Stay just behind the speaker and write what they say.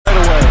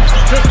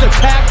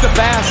the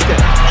basket.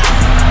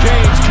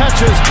 James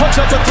catches, puts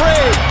up a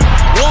three.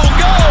 Won't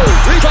go.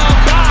 Rebound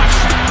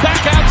Bosh.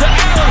 Back out to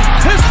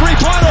Allen. His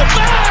three-pointer.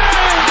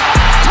 Bang!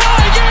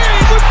 Tie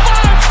game with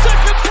 5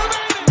 seconds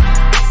remaining.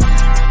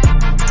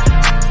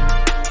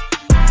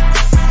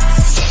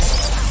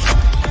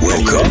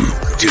 Welcome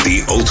to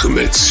the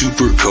Ultimate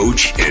Super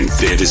Coach and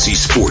Fantasy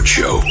Sports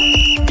Show.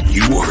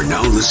 You are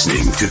now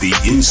listening to the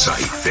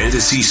Insight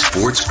Fantasy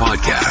Sports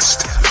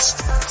Podcast.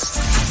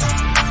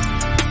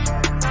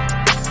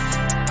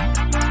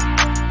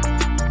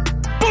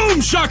 Boom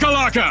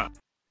shakalaka!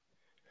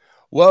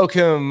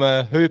 Welcome,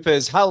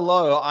 Hoopers.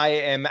 Hello, I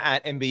am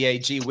at NBA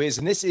GWiz,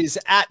 and this is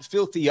at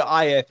Filthy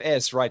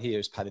IFS right here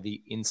as part of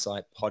the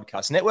Insight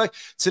Podcast Network.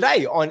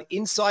 Today on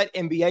Insight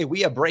NBA,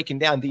 we are breaking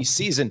down the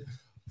season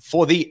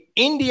for the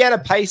Indiana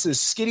Pacers.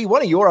 Skitty,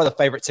 one of your other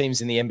favorite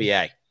teams in the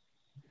NBA.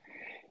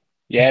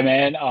 Yeah,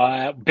 man.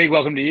 Big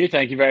welcome to you.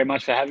 Thank you very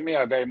much for having me.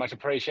 I very much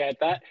appreciate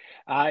that.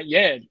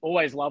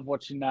 Always love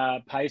watching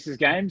Pacers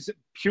games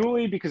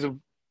purely because of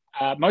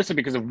mostly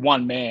because of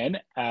one man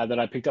that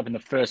I picked up in the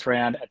first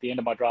round at the end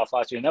of my draft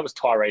last year, and that was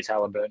Tyrese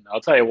Halliburton.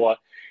 I'll tell you what,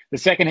 the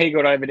second he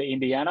got over to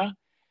Indiana,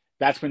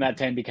 that's when that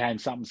team became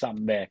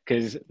something there,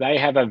 because they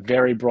have a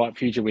very bright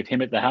future with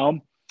him at the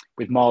helm,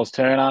 with Miles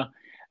Turner,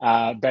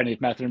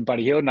 Benedict Mathurin, and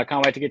Buddy Hield, and I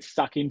can't wait to get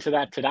stuck into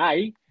that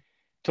today,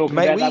 talking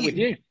about that with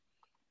you.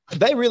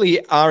 They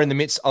really are in the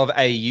midst of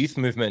a youth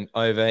movement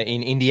over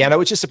in Indiana,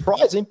 which is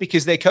surprising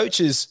because their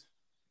coach is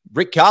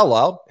Rick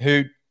Carlisle,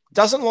 who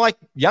doesn't like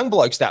young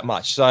blokes that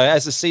much. So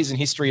has a season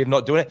history of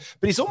not doing it,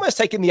 but he's almost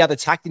taken the other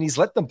tact and he's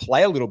let them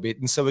play a little bit.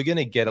 And so we're going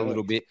to get a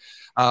little bit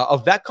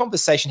of that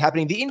conversation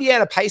happening. The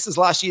Indiana Pacers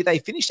last year, they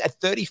finished at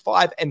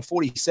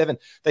 35-47.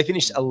 They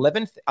finished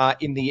 11th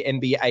in the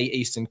NBA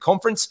Eastern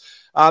Conference.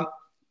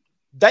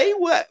 They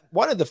were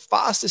one of the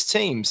fastest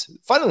teams,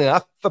 funnily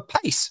enough, for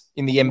pace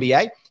in the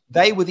NBA.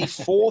 They were the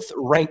 4th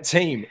ranked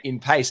team in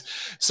pace.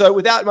 So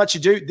without much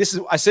ado,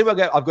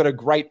 I've got a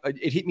great,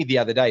 it hit me the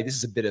other day. This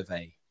is a bit of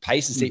a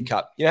Pacers heat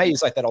cup. You know,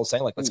 it's like that old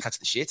saying, like, let's cut to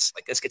the shits.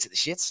 Like, let's get to the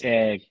shits.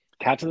 Yeah,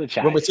 cut to the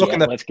chase. When we're talking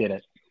let's get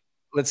it.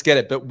 Let's get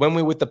it. But when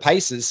we're with the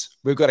Pacers,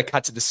 we've got to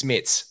cut to the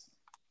Smiths.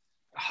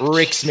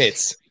 Rick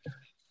Smiths.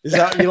 Is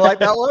that, you like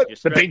that one?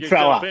 The big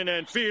fella. In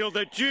and feel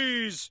the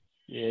G's.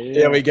 Yeah.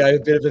 There we go. A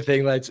bit of a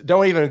thing, lads.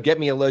 Don't even get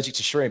me allergic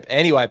to shrimp.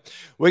 Anyway,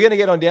 we're going to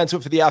get on down to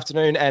it for the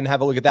afternoon and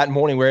have a look at that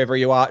morning wherever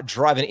you are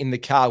driving in the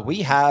car. We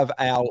have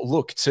our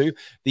look to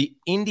the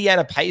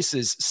Indiana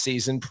Pacers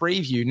season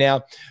preview.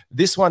 Now,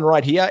 this one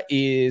right here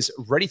is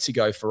ready to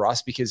go for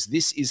us because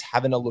this is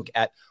having a look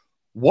at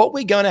what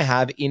we're going to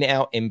have in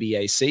our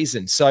NBA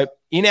season. So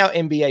in our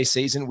NBA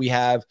season, we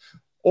have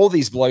all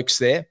these blokes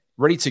there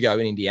ready to go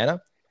in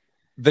Indiana.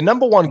 The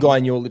number one guy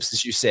on your lips,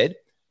 as you said,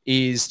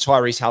 is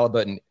Tyrese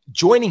Halliburton.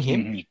 Joining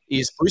him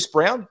is Bruce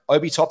Brown,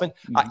 Obi Toppin,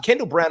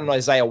 Kendall Brown, and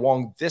Isaiah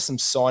Wong. There's some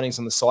signings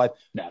on the side.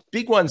 No,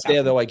 big ones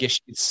there, though, I guess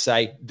you could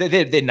say.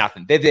 They're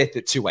nothing. They're there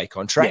for two-way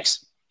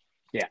contracts.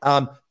 Yeah.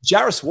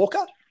 Jarris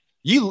Walker,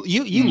 you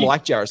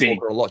like Jarris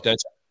Walker a lot, don't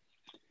you?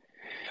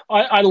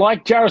 I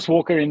like Jarris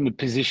Walker in the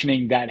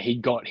positioning that he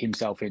got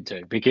himself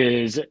into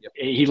because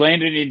he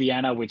landed in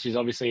Indiana, which is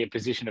obviously a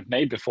position of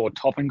need before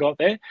Toppin got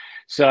there.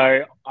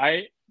 So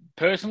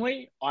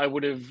Personally, I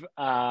would have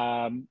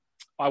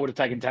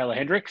taken Taylor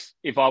Hendricks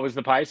if I was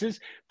the Pacers,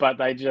 but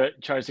they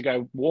chose to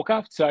go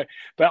Walker.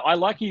 But I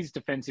like his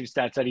defensive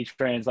stats that he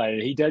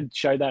translated. He did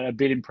show that a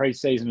bit in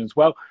preseason as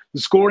well.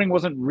 The scoring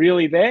wasn't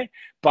really there,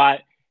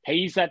 but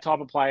he's that type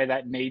of player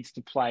that needs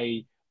to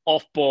play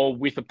off ball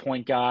with a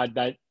point guard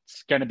that's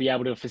going to be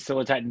able to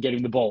facilitate and get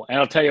him the ball. And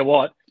I'll tell you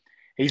what,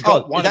 he's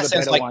got one of the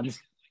better ones.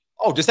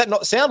 Oh, does that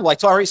not sound like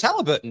Tyrese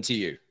Halliburton to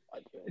you?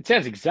 It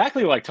sounds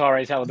exactly like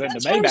Tyrese Halliburton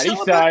to me, Matty.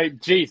 So,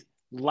 geez,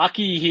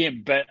 lucky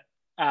him. But,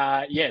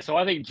 so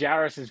I think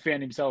Jarris has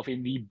found himself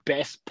in the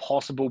best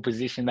possible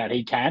position that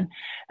he can.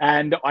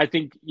 And I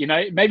think,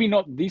 maybe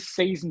not this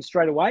season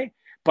straight away,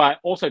 but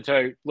also,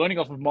 too, learning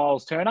off of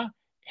Miles Turner,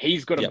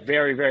 he's got a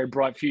very, very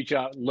bright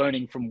future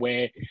learning from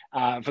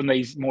from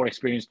these more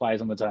experienced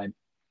players on the team.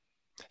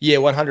 Yeah,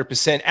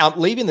 100%.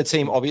 Leaving the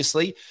team,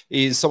 obviously,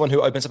 is someone who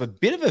opens up a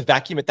bit of a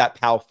vacuum at that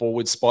power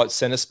forward spot,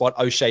 center spot,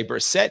 O'Shea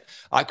Brissett.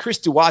 Chris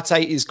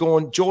Duarte is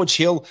gone. George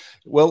Hill,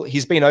 well,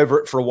 he's been over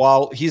it for a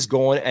while. He's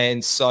gone,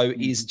 and so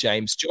is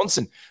James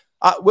Johnson.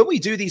 When we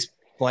do these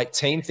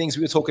team things,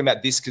 we were talking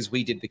about this because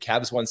we did the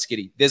Cavs one,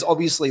 Skitty. There's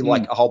obviously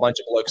a whole bunch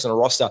of blokes on a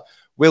roster.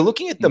 We're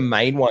looking at the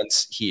main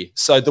ones here.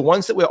 So the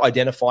ones that we're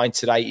identifying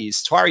today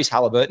is Tyrese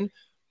Halliburton.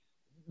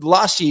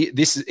 Last year,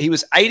 he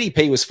was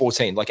ADP was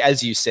 14. Like,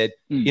 as you said,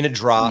 in a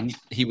draft,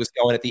 he was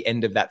going at the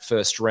end of that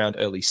first round,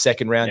 early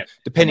second round,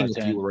 depending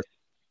if you were,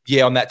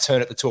 on that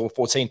turn at the 12 or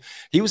 14.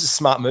 He was a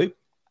smart move.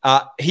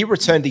 He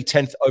returned the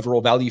 10th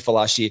overall value for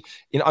last year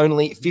in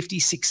only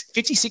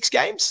 56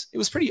 games.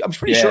 I'm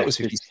pretty sure it was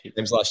 56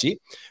 games last year.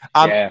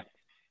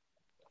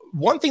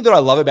 One thing that I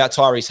love about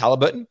Tyrese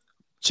Halliburton,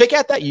 check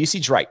out that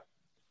usage rate.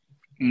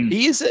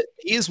 He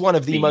is one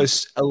of the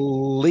most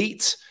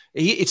elite.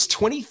 It's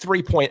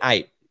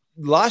 23.8.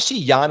 Last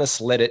year,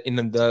 Giannis led it in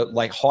the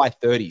high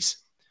 30s.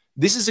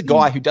 This is a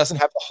guy who doesn't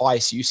have the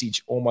highest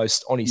usage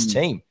almost on his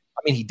team.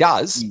 I mean, he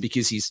does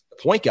because he's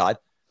a point guard,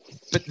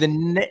 but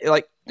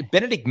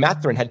Benedict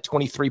Mathurin had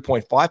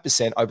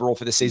 23.5% overall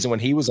for the season when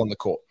he was on the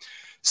court.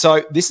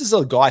 So this is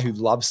a guy who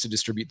loves to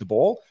distribute the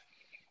ball.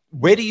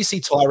 Where do you see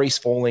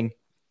Tyrese falling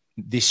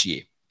this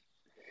year?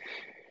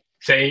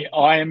 See,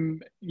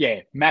 I'm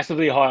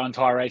massively high on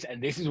Tyrese,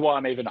 and this is why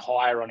I'm even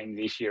higher on him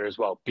this year as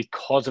well,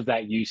 because of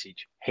that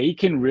usage. He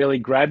can really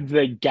grab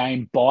the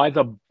game by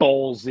the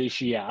balls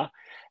this year,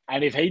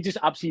 and if he just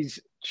ups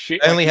his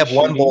shit, I only have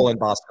one ball in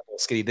basketball,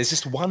 Skitty. There's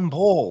just one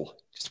ball,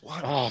 just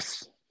one. Oh,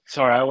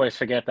 sorry, I always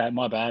forget that.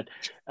 My bad.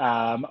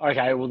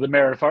 Okay, well, the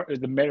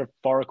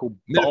metaphorical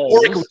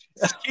balls.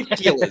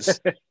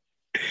 Killers.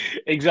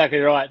 Exactly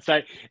right.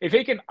 So if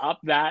he can up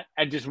that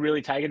and just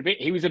really take it a bit,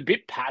 he was a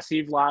bit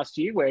passive last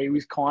year where he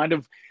was kind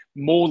of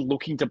more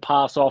looking to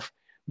pass off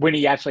when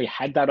he actually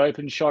had that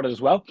open shot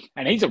as well.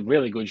 And he's a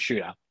really good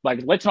shooter. Like,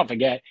 let's not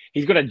forget,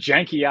 he's got a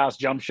janky ass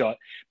jump shot,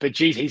 but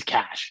geez, he's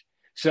cash.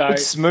 So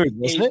it's smooth,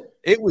 wasn't it?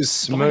 It was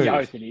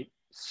smooth.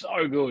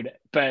 So good.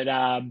 But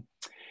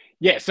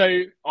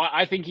so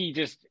I think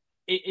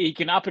he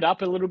can up it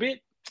up a little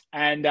bit.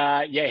 And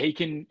he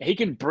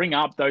can bring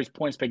up those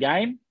points per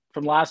game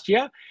from last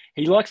year.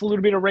 He likes a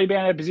little bit of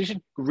rebound out of position.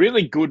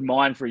 Really good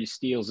mind for his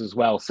steals as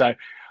well. So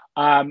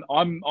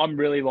I'm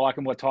really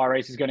liking what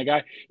Tyrese is going to go.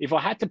 If I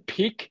had to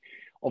pick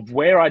of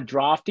where I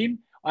draft him,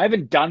 I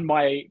haven't done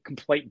my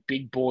complete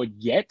big board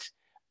yet.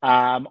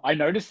 I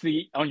noticed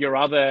on your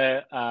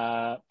other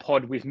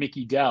pod with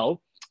Mickey Dell,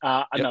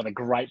 another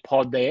great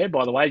pod there,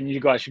 by the way, and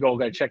you guys should all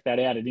go check that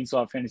out at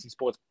Inside Fantasy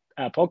Sports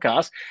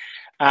Podcast.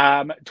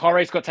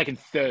 Tyrese got taken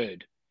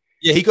third.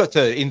 Yeah, he got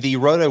in the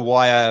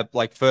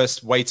RotoWire,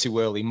 first way too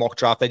early mock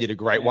draft. They did a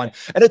great one.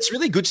 And it's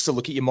really good just to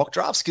look at your mock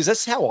drafts because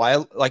that's how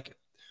I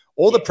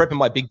all the prep in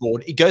my big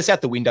board. It goes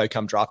out the window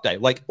come draft day.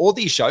 Like all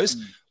these shows,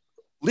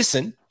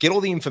 listen, get all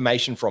the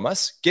information from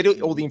us,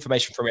 get all the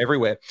information from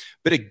everywhere,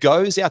 but it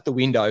goes out the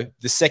window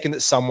the second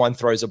that someone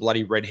throws a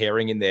bloody red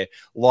herring in there.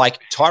 Like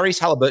Tyrese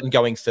Halliburton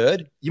going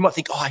third, you might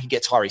think, I can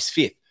get Tyrese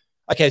fifth.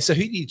 Okay, so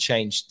who do you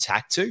change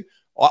tack to?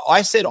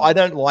 I said I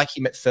don't like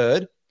him at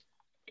third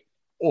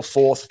or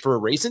fourth for a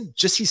reason,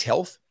 just his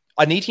health.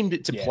 I need him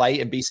to play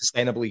and be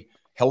sustainably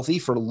healthy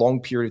for a long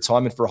period of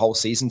time and for a whole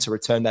season to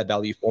return that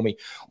value for me.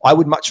 I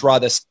would much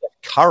rather Steph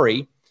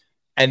Curry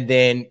and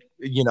then,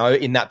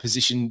 in that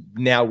position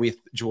now with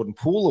Jordan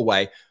Poole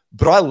away.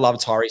 But I love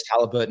Tyrese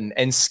Halliburton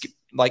and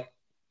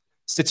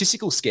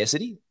statistical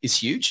scarcity is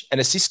huge and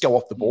assists go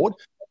off the board.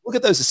 Look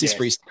at those assists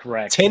for his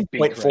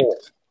 10.4.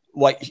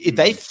 If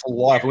they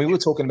fly, and we were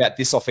talking about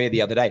this off air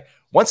the other day,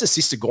 once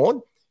assists are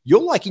gone,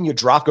 you're in your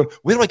draft going,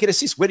 where do I get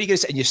assists? Where do you get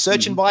assists? And you're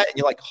searching by it and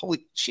you're like,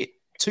 holy shit,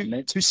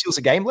 two steals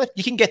a game left.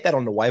 You can get that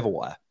on the waiver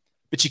wire,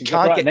 but you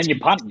can't get. And then you're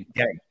punting.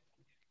 And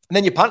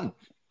then you're punting.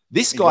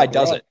 This guy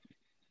does it.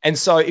 And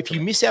so if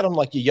you miss out on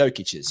your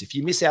Jokic's, if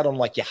you miss out on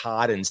your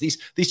Hardens,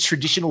 these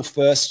traditional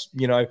first,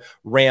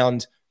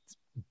 round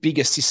big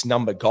assist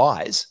number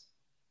guys,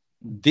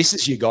 this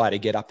is your guy to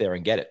get up there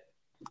and get it.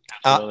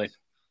 Absolutely.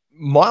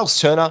 Miles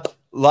Turner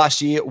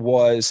last year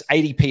was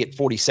ADP at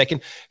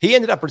 42nd. He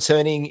ended up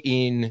returning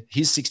in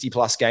his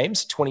 60-plus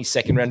games,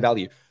 22nd round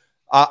value.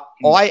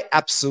 I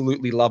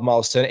absolutely love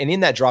Miles Turner. And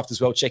in that draft as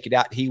well, check it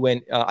out. He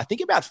went, I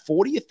think, about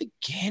 40th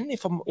again,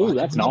 if I'm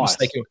that's not nice.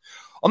 mistaken.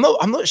 I'm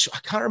not sure. I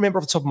can't remember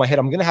off the top of my head.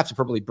 I'm going to have to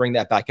probably bring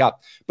that back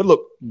up. But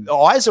look,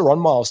 eyes are on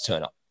Miles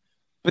Turner.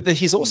 But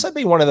he's also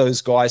been one of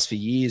those guys for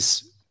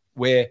years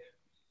where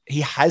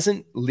he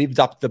hasn't lived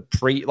up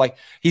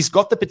he's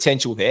got the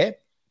potential there,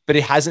 but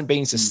it hasn't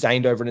been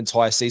sustained over an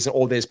entire season,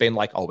 or there's been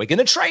we're going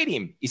to trade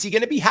him. Is he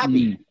going to be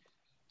happy?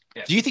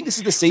 Yeah. Do you think this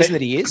is the season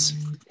that he is?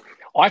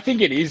 I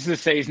think it is the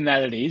season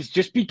that it is,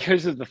 just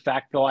because of the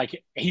fact that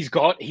he's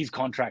got his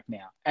contract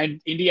now.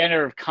 And Indiana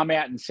have come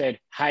out and said,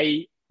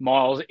 hey,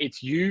 Miles,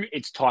 it's you,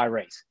 it's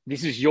Tyrese.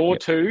 This is your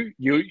two,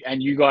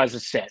 you guys are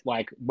set.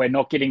 We're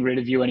not getting rid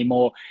of you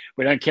anymore.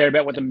 We don't care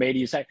about what the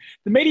media say.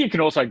 The media can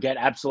also get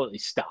absolutely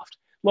stuffed.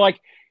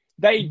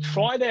 They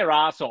try their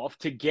ass off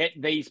to get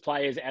these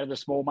players out of the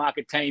small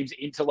market teams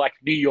into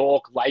New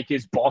York,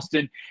 Lakers,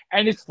 Boston,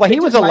 and it's he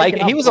was a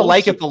Laker. He was a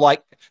Laker for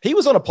he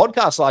was on a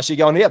podcast last year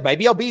going,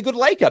 maybe I'll be a good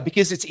Laker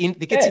because it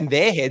gets in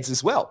their heads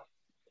as well.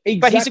 Exactly,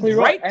 but he's a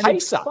great right.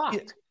 pacer,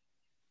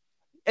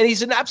 and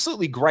he's an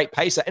absolutely great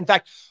pacer. In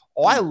fact,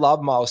 I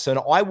love Miles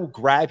Turner. I will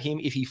grab him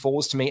if he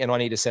falls to me and I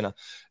need a center.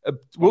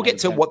 We'll get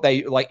to what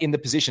they in the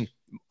position.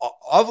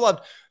 I've loved.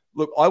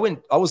 Look, I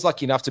was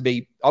lucky enough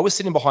I was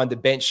sitting behind the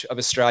bench of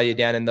Australia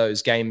down in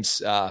those games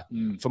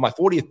for my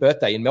 40th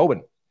birthday in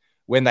Melbourne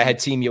when they had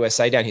Team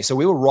USA down here. So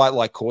we were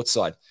right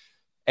courtside.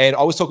 And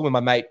I was talking with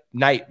my mate,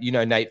 Nate,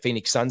 Nate,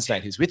 Phoenix Suns,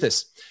 Nate, who's with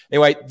us.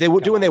 Anyway, they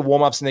were doing their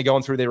warm-ups and they're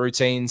going through their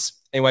routines.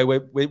 Anyway,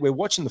 we're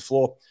watching the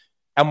floor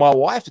and my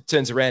wife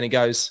turns around and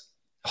goes,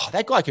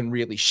 that guy can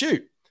really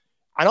shoot.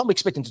 And I'm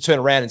expecting to turn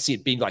around and see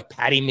it being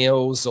Patty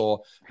Mills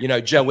or,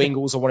 Joe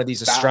Ingles or one of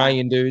these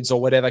Australian dudes or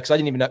whatever. Cause I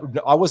didn't even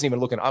know, I wasn't even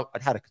looking.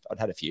 I'd had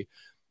a few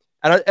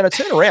and I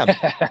turn around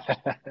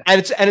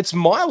and it's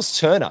Miles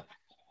Turner.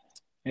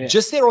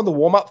 just there on the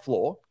warm-up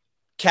floor,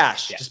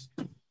 just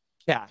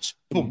cash,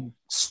 boom,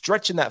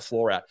 stretching that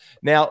floor out.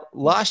 Now,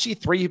 last year,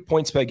 3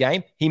 points per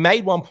game, he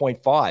made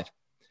 1.5.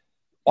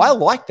 I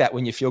like that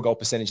when your field goal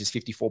percentage is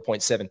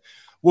 54.7.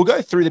 We'll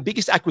go through the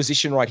biggest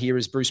acquisition right here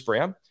is Bruce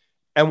Brown.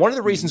 And one of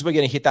the reasons we're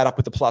going to hit that up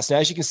with the plus. Now,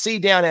 as you can see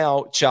down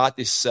our chart,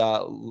 this,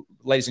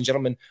 ladies and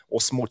gentlemen, or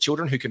small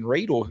children who can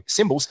read, or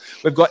symbols,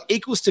 we've got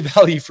equals to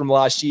value from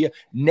last year,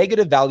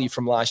 negative value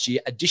from last year,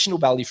 additional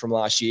value from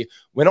last year.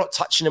 We're not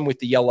touching them with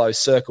the yellow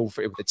circle with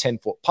a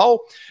 10-foot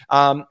pole.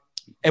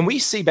 And we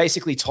see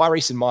basically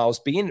Tyrese and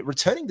Miles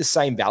returning the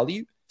same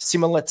value,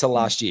 similar to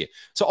last year.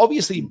 So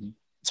obviously,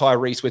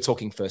 Tyrese, we're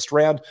talking first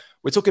round.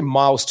 We're talking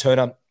Miles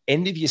Turner,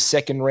 end of your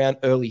second round,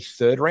 early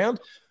third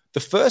round. The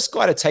first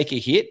guy to take a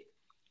hit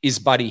is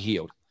Buddy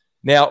Hield.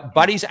 Now,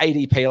 Buddy's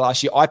ADP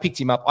last year, I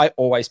picked him up. I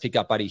always pick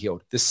up Buddy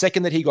Hield. The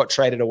second that he got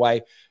traded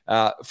away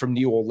from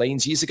New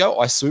Orleans years ago,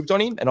 I swooped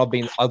on him, and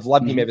I've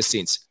loved him ever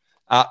since.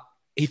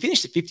 He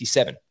finished at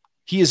 57.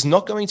 He is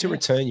not going to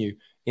return you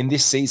in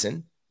this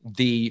season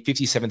the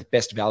 57th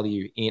best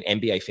value in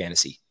NBA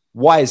fantasy.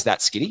 Why is that,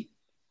 Skitty?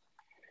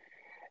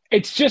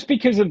 It's just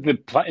because of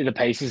the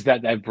pieces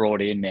that they've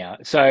brought in now.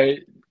 So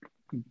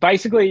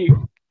basically,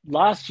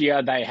 last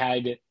year they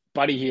had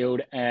Buddy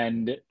Hield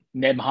and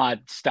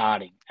Nembhard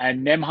starting,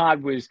 and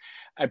Nembhard was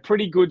a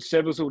pretty good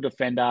serviceable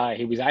defender.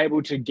 He was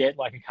able to get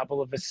like a couple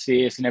of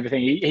assists and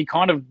everything. He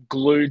kind of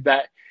glued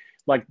that,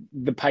 like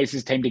the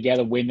Pacers team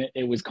together when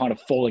it was kind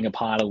of falling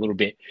apart a little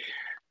bit.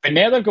 But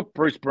now they've got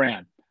Bruce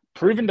Brown,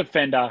 proven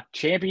defender,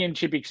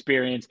 championship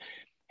experience.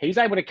 He's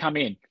able to come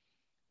in.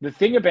 The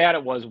thing about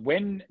it was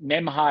when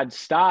Nembhard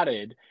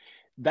started,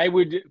 they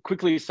would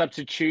quickly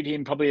substitute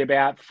him probably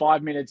about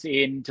 5 minutes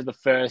into the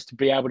first to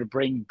be able to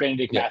bring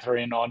Bennedict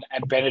Mathurin on,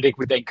 and Bennedict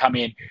would then come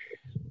in,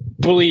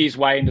 bully his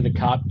way into the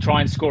cup,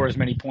 try and score as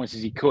many points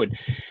as he could.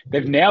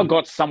 They've now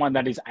got someone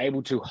that is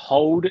able to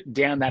hold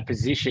down that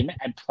position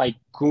and play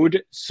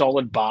good,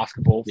 solid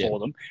basketball for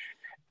them.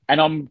 And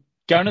I'm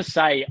going to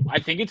say, I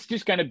think it's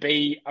just going to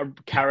be a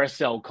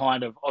carousel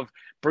kind of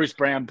Bruce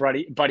Brown,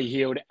 Buddy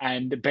Hield,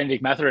 and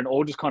Bennedict Mathurin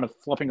all just kind of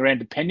flopping around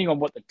depending on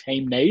what the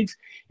team needs.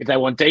 If they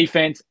want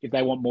defense, if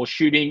they want more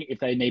shooting, if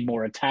they need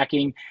more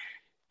attacking.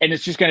 And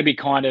it's just going to be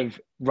kind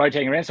of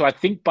rotating around. So I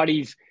think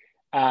Buddy's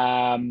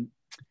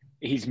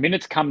his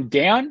minutes come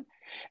down,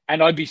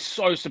 and I'd be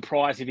so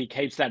surprised if he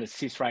keeps that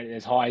assist rate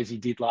as high as he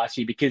did last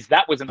year, because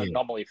that was an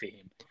anomaly for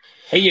him.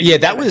 He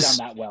had done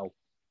that well.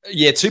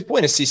 Yeah,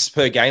 2-point assists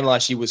per game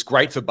last year was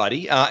great for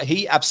Buddy.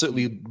 He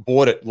absolutely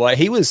bought it. Like,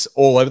 he was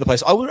all over the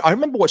place. I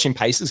remember watching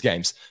Pacers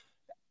games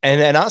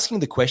and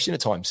asking the question at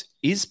times,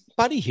 is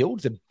Buddy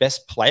Hield the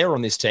best player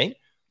on this team?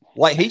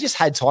 Like, he just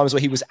had times where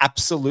he was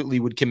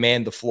absolutely would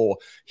command the floor.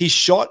 He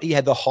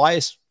had the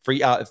highest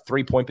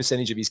three-point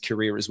percentage of his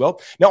career as well.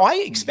 Now, I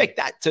expect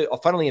that to,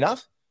 funnily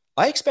enough,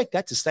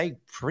 to stay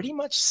pretty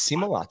much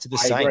similar to the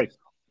same. Agree.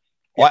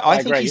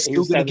 I think he's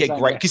still going to get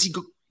great because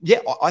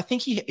I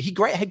think he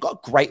had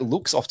got great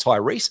looks off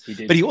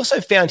Tyrese, but he also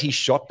found he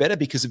shot better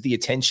because of the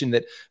attention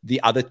that the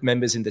other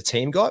members in the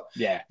team got.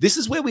 Yeah. This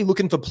is where we're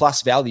looking for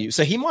plus value.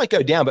 So he might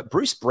go down, but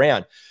Bruce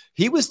Brown,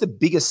 he was the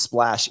biggest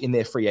splash in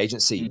their free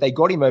agency. They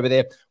got him over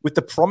there with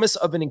the promise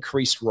of an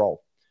increased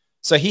role.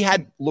 So he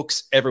had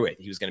looks everywhere.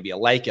 He was going to be a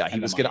Laker. He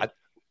was going to,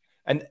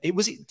 and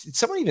did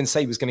someone even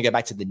say he was going to go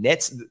back to the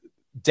Nets?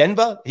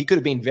 Denver, he could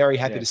have been very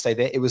happy to stay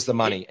there. It was the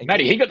money.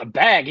 Matty, he got the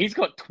bag. He's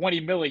got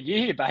 $20 million a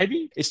year,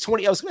 baby. It's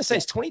 20. I was going to say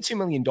it's $22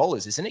 million,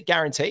 isn't it?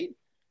 Guaranteed.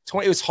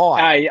 20. It was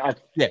high.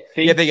 There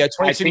you go.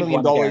 $22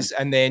 million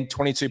and then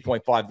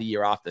 22.5 the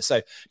year after.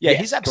 So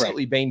he's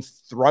absolutely been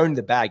thrown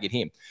the bag at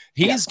him.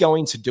 He is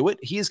going to do it.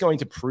 He is going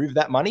to prove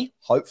that money,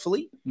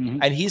 hopefully,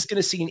 and he's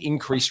going to see an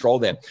increased role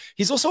there.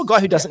 He's also a guy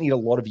who doesn't need a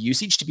lot of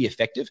usage to be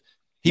effective.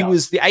 He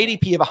was the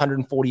ADP of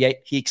 148.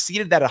 He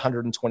exceeded that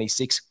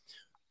 126.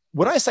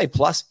 When I say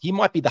plus, he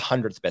might be the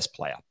 100th best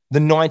player, the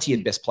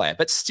 90th best player.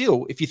 But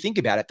still, if you think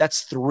about it,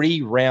 that's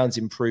 3 rounds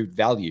improved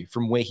value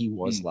from where he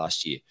was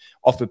last year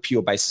off a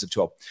pure basis of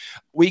 12.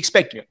 We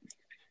expect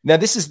now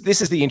this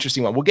is the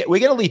interesting one. We're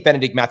going to leave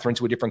Bennedict Mathurin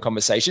to a different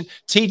conversation.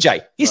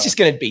 TJ, he's just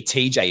going to be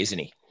TJ, isn't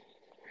he?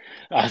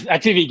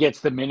 That's if he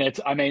gets the minutes.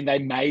 I mean, they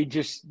may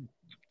just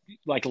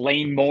like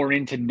lean more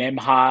into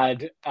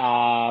Nembhard,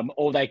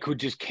 or they could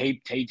just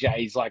keep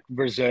TJ's like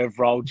reserve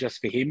role just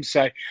for him.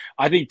 So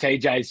I think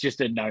TJ is just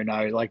a no.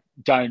 Like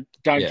don't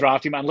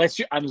draft him unless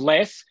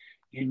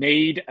you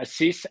need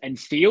assists and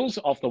steals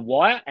off the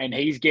wire, and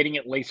he's getting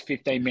at least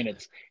 15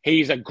 minutes.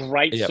 He's a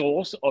great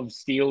source of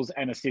steals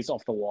and assists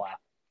off the wire.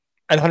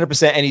 And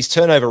 100%, and his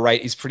turnover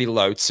rate is pretty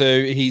low.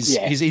 So he's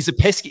a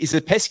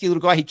pesky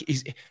little guy.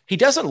 He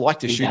doesn't like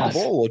to shoot the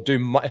ball or do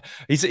much.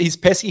 He's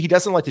pesky. He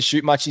doesn't like to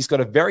shoot much. He's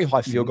got a very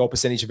high field goal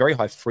percentage, a very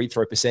high free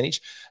throw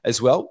percentage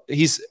as well.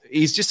 He's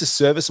just a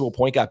serviceable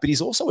point guard, but he's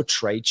also a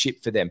trade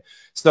chip for them.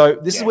 So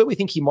this is where we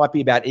think he might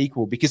be about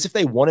equal, because if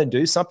they want to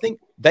do something,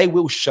 they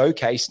will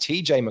showcase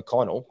TJ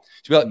McConnell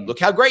to be like, look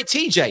how great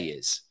TJ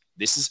is.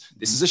 This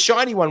is a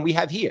shiny one we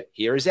have here.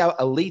 Here is our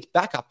elite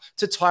backup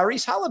to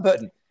Tyrese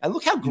Halliburton. And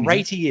look how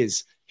great he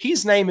is.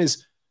 His name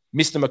is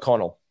Mr.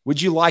 McConnell.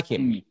 Would you like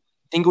him?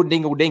 Dingle,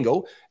 dingle,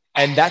 dingle.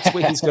 And that's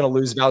where he's going to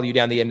lose value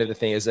down the end of the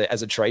thing as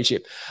a trade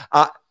chip.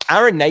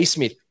 Aaron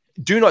Naismith,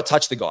 do not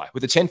touch the guy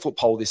with a 10-foot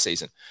pole this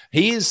season.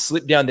 He has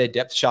slipped down their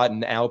depth chart,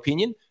 in our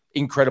opinion,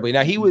 incredibly.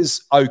 Now, he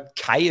was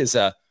okay as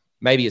a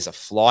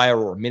flyer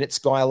or a minutes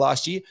guy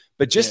last year,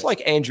 but just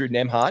like Andrew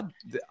Nemhard,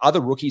 the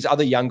other rookies,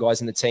 other young guys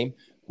in the team,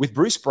 with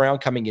Bruce Brown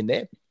coming in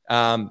there,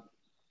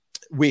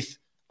 with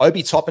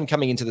Obi Toppin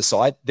coming into the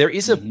side, there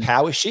is a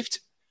power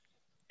shift.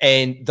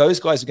 And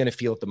those guys are going to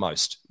feel it the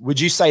most. Would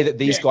you say that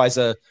these guys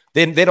they're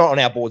not on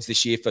our boards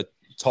this year for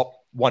top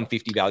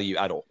 150 value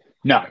at all?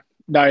 No,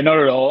 not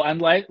at all.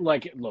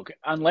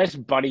 Unless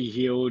Buddy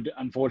Hield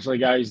unfortunately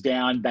goes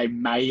down, they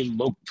may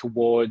look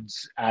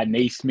towards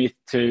Naismith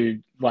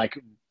to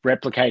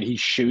replicate his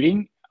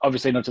shooting.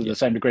 Obviously not to the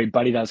same degree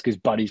Buddy does, because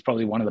Buddy's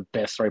probably one of the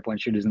best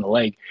 3-point shooters in the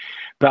league.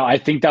 But I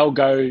think they'll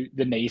go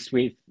the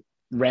Naismith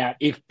route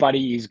if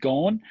Buddy is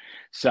gone.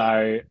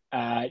 So,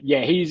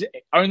 he's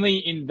only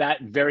in that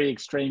very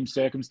extreme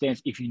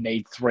circumstance if you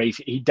need three.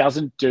 He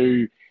doesn't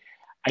do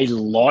a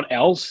lot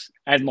else.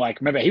 And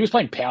remember, he was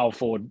playing power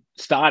forward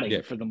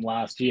starting for them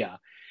last year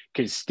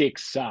because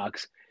Sticks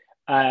sucks.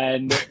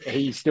 And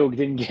he still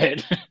didn't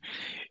get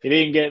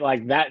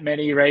that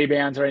many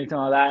rebounds or anything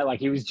like that.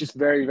 He was just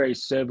very, very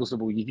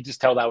serviceable. You could just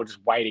tell they were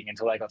just waiting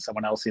until they got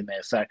someone else in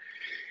there. So,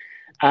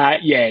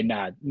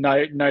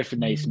 no for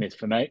Naismith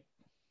for me.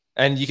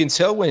 And you can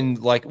tell when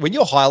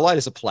your highlight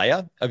as a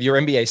player of your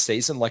NBA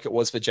season, like it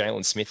was for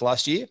Jalen Smith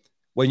last year,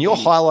 when your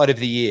highlight of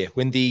the year,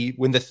 when the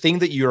thing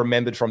that you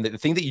remembered from the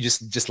thing that you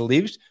just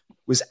lived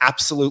was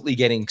absolutely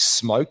getting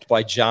smoked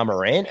by Ja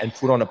Morant and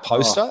put on a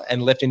poster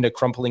and left into a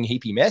crumpling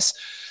heapy mess,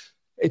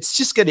 it's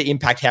just going to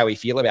impact how we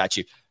feel about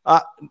you.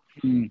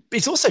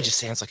 It also just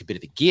sounds like a bit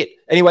of a git.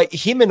 Anyway,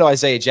 him and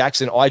Isaiah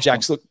Jackson,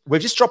 Ijax, look, we're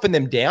just dropping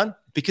them down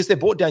because they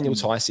brought Daniel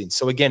Tice in.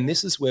 So again,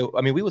 this is where,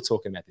 we were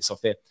talking about this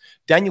off air.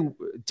 Daniel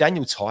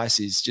Tice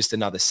is just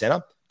another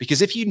center,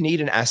 because if you need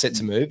an asset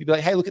to move, you'd be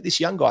like, hey, look at this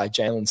young guy,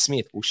 Jalen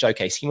Smith. We'll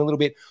showcase him a little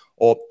bit,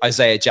 or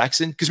Isaiah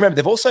Jackson. Because remember,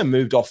 they've also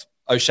moved off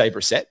O'Shea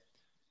Brissett.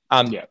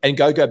 And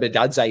Gogo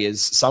Badadze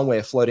is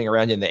somewhere floating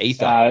around in the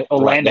ether.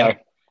 Orlando. Right,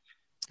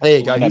 there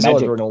you go. He's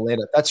over in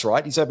Orlando. That's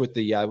right. He's over with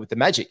the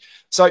Magic.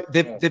 So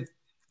they've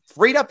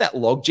freed up that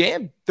log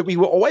jam that we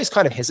were always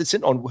kind of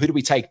hesitant on who do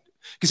we take,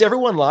 because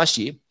everyone last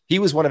year, he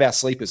was one of our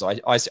sleepers,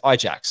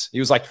 Ijax. He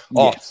was like,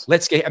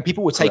 let's get, and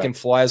people were taking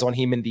flyers on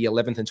him in the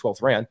 11th and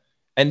 12th round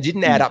and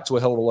didn't add up to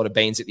a hell of a lot of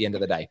beans at the end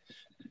of the day,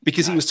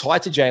 because he was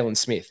tied to Jalen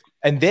Smith,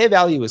 and their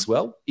value as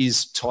well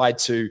is tied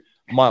to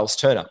Miles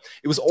Turner.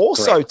 It was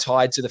also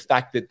tied to the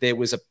fact that there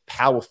was a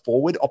power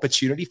forward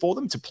opportunity for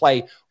them to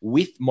play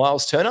with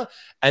Miles Turner,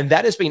 and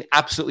that has been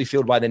absolutely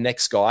filled by the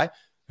next guy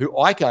who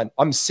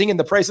I'm singing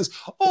the praises.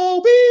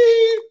 Obi,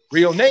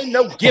 real name,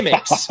 no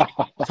gimmicks.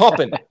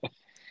 Toppin.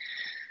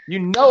 You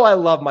know I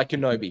love my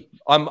Kenobi.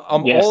 I'm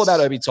all about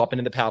Obi Toppin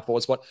in the power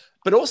forward spot,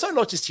 but also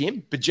not just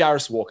him, but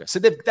Jarris Walker. So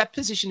that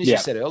position, as you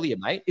said earlier,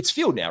 mate, it's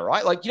filled now,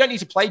 right? You don't need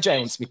to play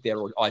Jalen Smith there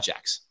or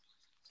Ijax.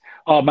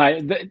 Oh,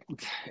 mate,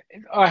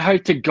 I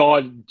hope to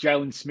God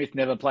Jalen Smith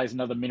never plays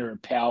another minute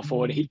of power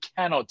forward. He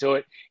cannot do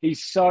it.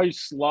 He's so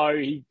slow.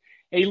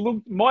 He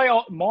looked,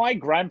 my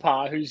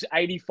grandpa, who's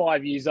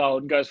 85 years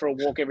old and goes for a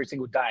walk every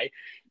single day,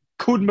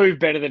 could move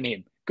better than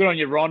him. Good on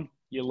you, Ron.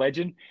 You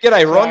legend.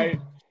 G'day, Ron.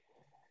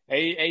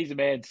 He's a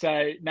man.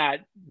 So,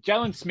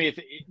 Jalen Smith,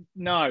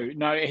 no,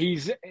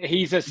 he's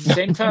a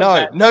center.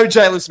 No,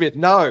 Jalen Smith,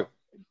 no.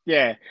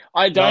 Yeah,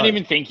 I don't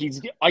even think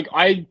he's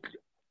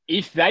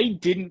if they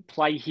didn't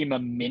play him a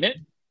minute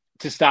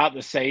to start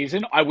the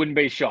season, I wouldn't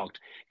be shocked,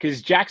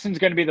 because Jackson's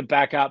going to be the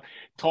backup.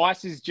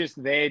 Tice is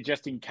just there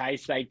just in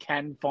case they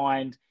can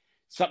find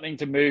something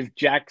to move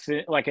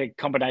Jackson, like a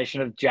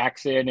combination of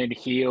Jackson and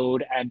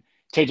Hield and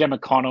TJ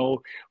McConnell,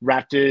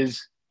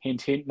 Raptors,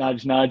 hint, hint,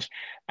 nudge, nudge.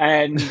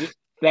 And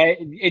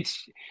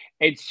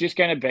it's just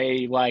going to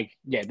be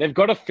they've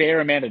got a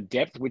fair amount of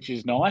depth, which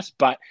is nice.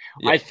 But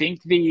I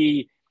think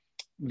the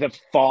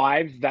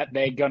five that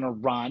they're going to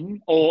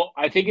run, or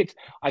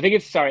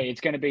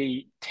it's going to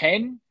be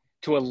 10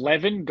 to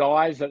 11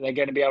 guys that they're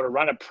going to be able to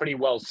run are pretty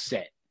well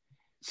set.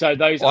 So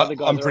those other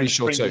guys, I'm pretty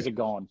sure too, are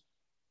gone.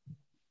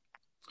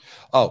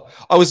 Oh,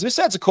 I was just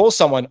about to call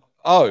someone.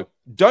 Oh,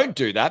 don't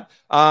do that.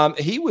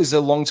 He was a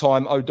long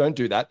time. Oh, don't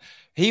do that.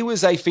 He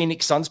was a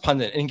Phoenix Suns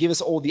pundit and give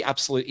us all the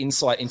absolute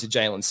insight into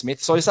Jalen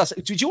Smith. So I just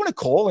asked, did you want to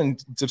call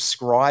and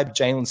describe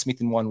Jalen Smith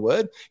in one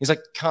word? He's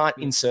like, can't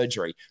in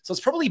surgery. So it's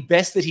probably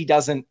best that he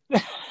doesn't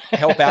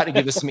help out and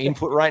give us some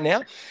input right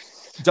now.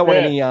 Don't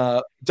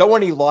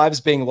want any lives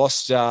being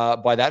lost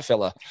by that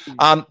fella.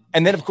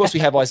 And then, of course, we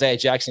have Isaiah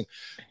Jackson.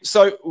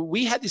 So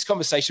we had this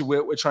conversation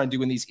where we're trying to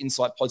do in these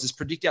insight pods is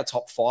predict our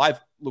top five.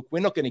 Look,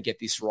 we're not going to get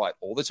this right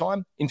all the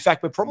time. In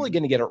fact, we're probably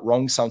going to get it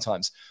wrong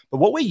sometimes. But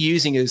what we're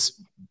using is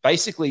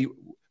basically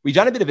we've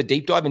done a bit of a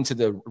deep dive into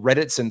the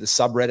Reddits and the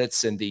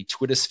subreddits and the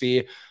Twitter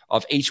sphere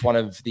of each one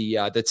of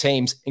the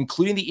teams,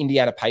 including the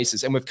Indiana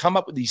Pacers. And we've come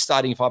up with the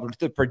starting five,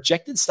 the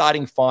projected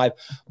starting five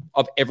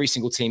of every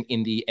single team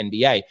in the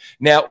NBA.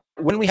 Now,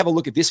 when we have a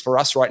look at this for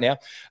us right now,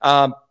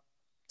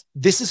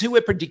 this is who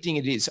we're predicting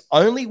it is,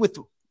 only with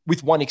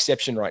one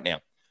exception right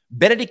now.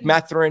 Benedict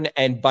Mathurin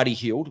and Buddy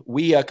Hield,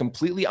 we are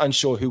completely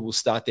unsure who will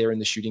start there in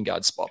the shooting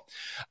guard spot.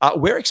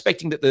 We're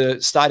expecting that the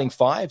starting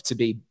five to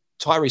be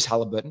Tyrese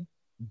Halliburton,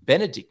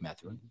 Benedict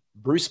Mathurin,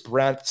 Bruce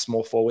Brown,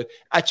 small forward.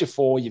 At your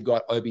four, you've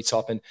got Obi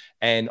Toppin,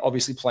 and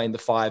obviously playing the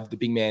five, the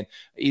big man,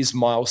 is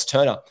Miles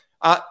Turner.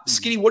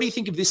 Skitty, what do you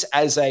think of this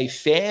as a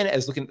fan,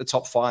 as looking at the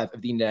top five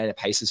of the Indiana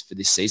Pacers for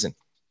this season?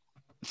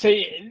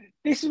 See,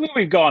 this is where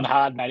we've gone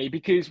hard, Matty,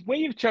 because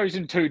we've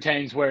chosen two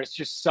teams where it's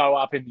just so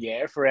up in the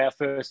air for our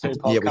first two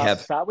podcasts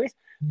to start with.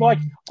 Like,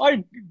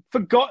 I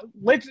forgot.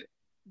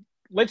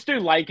 Let's do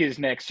Lakers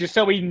next, just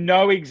so we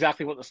know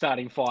exactly what the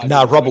starting five.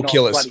 No, Rob will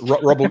kill us.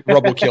 Rob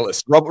will kill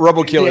us. Rob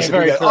will kill us.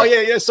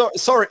 Yeah.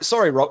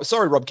 Sorry,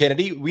 Rob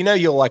Kennedy. We know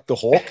you're like the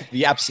Hawk,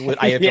 the absolute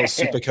AFL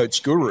super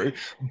coach guru.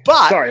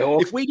 But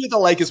if we do the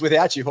Lakers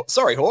without you,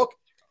 sorry, Hawk,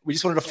 we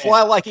just wanted to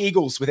fly like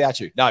eagles without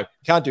you. No,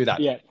 can't do that.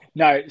 Yeah.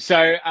 No,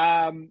 so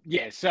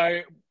so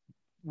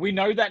we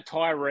know that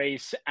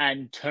Tyrese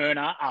and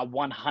Turner are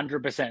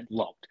 100%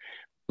 locked.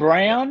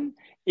 Brown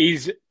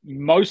is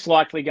most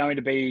likely going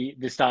to be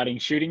the starting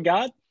shooting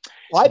guard.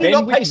 I do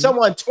not pay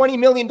someone $20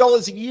 million a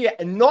year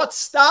and not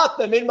start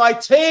them in my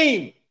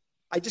team.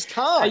 I just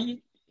can't.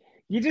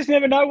 You just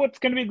never know what's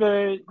going to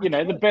be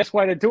the best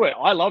way to do it.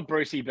 I love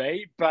Brucey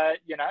B, but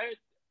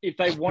if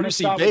they want to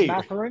start with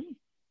Mathurin,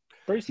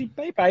 Brucey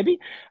B, baby.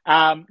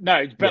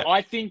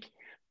 I think.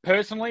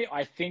 Personally,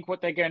 I think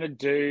what they're going to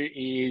do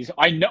is,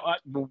 I know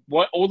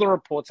what all the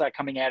reports that are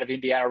coming out of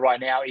Indiana right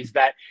now is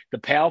that the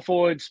power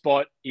forward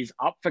spot is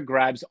up for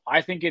grabs.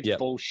 I think it's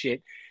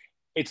bullshit.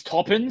 It's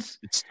Toppin's.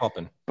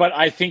 But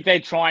I think they're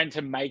trying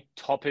to make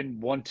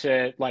Toppin want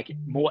to,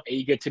 more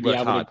eager to be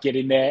able to get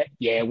in there.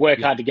 Yeah,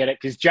 work hard to get it.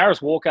 Because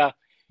Jarris Walker,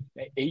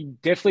 he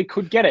definitely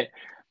could get it.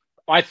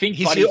 I think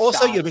he's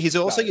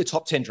also your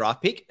top 10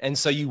 draft pick, and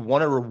so you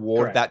want to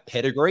reward that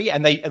pedigree.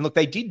 And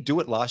they did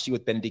do it last year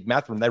with Benedict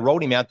Mathurin. They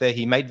rolled him out there.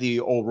 He made the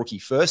all rookie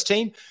first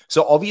team.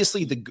 So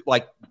obviously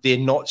they're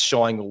not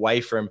shying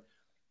away from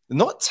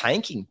not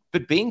tanking,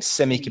 but being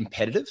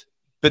semi-competitive,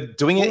 but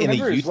doing it in the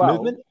youth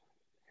movement.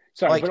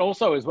 Sorry, but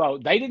also as well,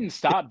 they didn't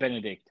start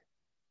Benedict.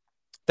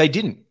 They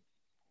didn't.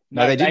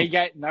 No, they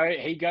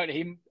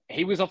didn't.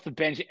 He was off the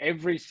bench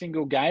every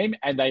single game,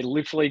 and they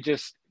literally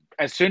just,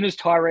 as soon as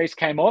Tyrese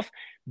came off,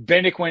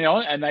 Benedict went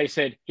on and they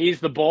said,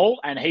 here's the ball,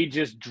 and he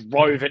just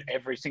drove at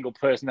every single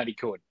person that he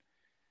could.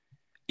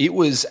 It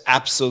was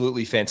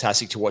absolutely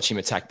fantastic to watch him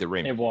attack the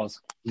rim. It was.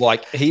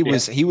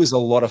 He was a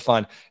lot of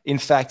fun. In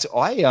fact,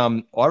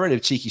 I read a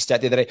cheeky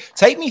stat the other day.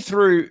 Take me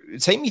through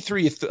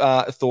your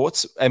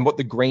thoughts and what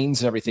the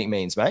greens and everything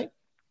means, mate.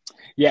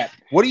 Yeah.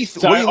 What do you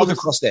look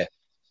across there?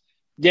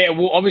 Yeah,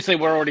 well, obviously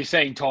we're already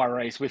seeing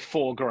Tyrese with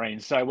 4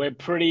 greens, so we're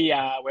pretty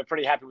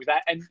happy with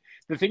that. And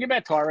the thing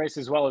about Tyrese,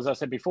 as well, as I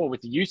said before, with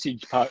the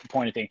usage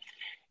point of thing,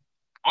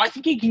 I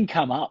think he can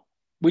come up,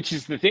 which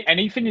is the thing. And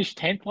he finished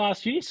 10th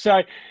last year,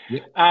 so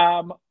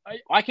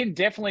I can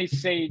definitely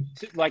see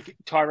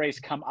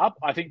Tyrese come up.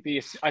 I think the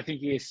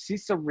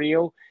assists are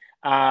real.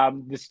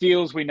 The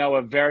steals we know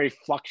are very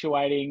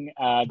fluctuating.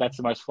 That's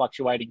the most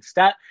fluctuating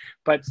stat,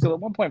 but still at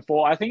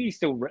 1.4. I think he's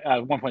still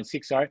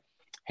 1.6. Sorry.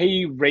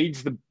 He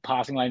reads the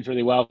passing lanes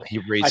really well.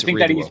 I think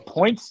that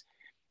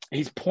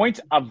his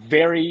points are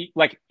very,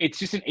 it's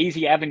just an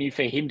easy avenue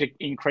for him to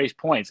increase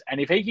points.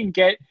 And if he can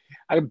get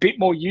a bit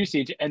more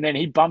usage and then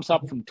he bumps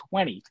up from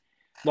 20,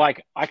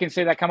 I can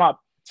see that come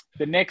up.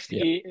 The next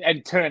year,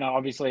 and Turner,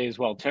 obviously, as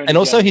well. And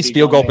also his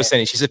field goal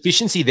percentage, his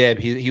efficiency there,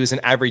 he was an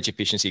average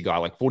efficiency guy,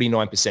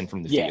 49%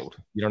 from the field.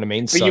 You know what I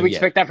mean? But you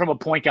expect that from a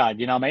point guard,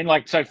 you know what I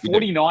mean? So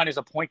 49 as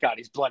a point guard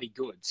is bloody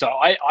good. So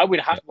I would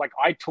have,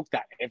 I took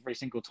that every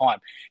single time.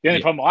 The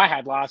only problem I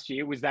had last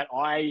year was that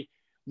I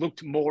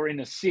looked more in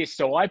assists.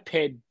 So I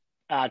paired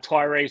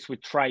Tyrese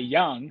with Trae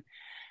Young,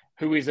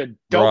 who is a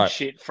dog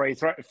shit free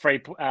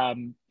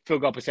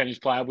field goal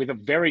percentage player with a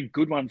very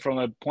good one from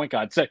a point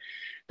guard. So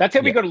that's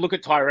how we got to look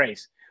at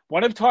Tyrese.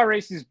 One of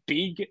Tyrese's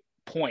big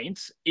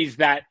points is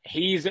that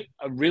he's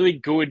a really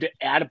good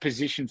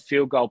out-of-position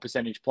field goal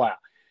percentage player.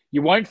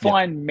 You won't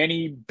find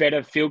many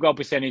better field goal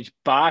percentage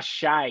bar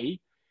Shea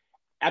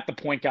at the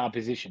point guard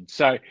position.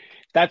 So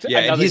that's and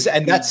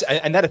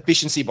that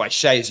efficiency by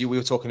Shea, as we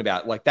were talking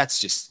about,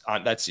 that's just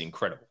that's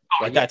incredible.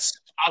 That's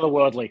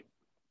otherworldly.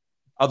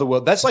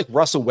 That's like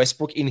Russell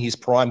Westbrook in his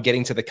prime,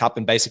 getting to the cup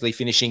and basically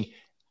finishing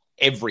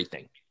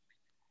everything.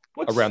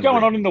 What's going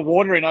on in the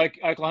water in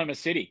Oklahoma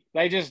City?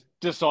 They just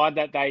decide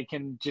that they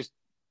can just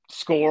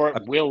score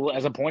at will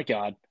as a point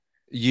guard.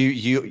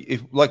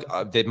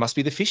 There must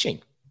be the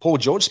fishing. Paul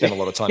George spent a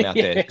lot of time out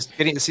there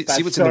getting to see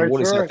what's in the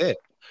waters out there.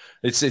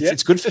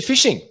 It's good for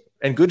fishing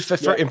and good for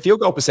field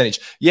goal percentage.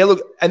 Yeah,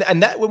 look,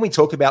 and that when we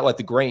talk about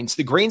the greens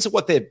are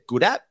what they're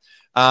good at.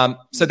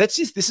 So this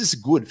is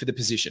good for the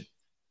position.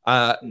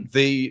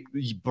 The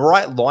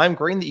bright lime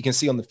green that you can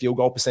see on the field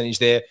goal percentage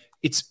there,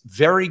 it's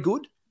very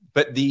good.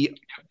 but the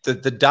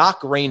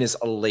dark green is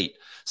elite.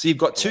 So you've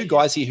got two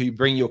guys here who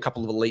bring you a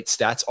couple of elite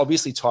stats.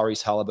 Obviously,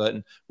 Tyrese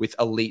Halliburton with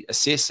elite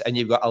assists, and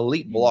you've got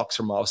elite blocks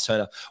from Miles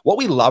Turner. What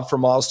we love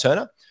from Miles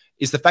Turner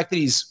is the fact that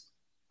he's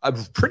a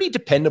pretty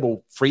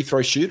dependable free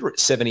throw shooter at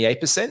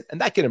 78%,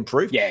 and that can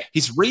improve. Yeah.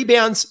 His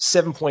rebounds,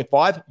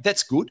 7.5.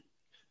 That's good.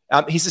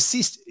 His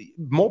assist,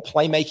 more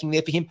playmaking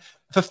there for him.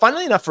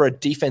 Funnily enough, for a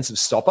defensive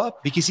stopper,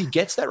 because he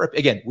gets that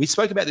again, we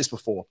spoke about this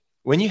before.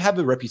 When you have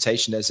a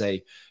reputation as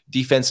a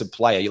defensive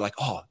player, you're like,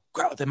 oh,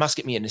 God, they must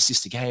get me an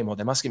assist a game, or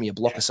they must get me a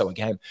block or so a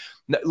game.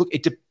 No, look,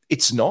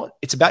 it's not.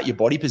 It's about your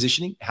body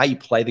positioning, how you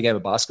play the game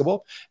of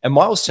basketball. And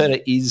Miles Turner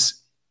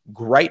is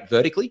great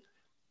vertically.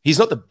 He's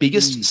not the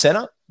biggest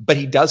center, but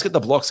he does get the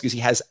blocks because he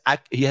has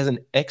an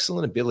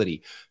excellent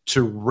ability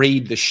to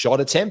read the shot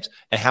attempt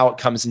and how it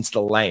comes into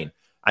the lane.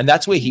 And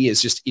that's where he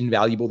is just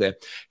invaluable there.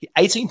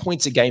 18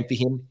 points a game for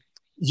him.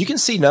 You can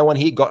see no one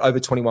here got over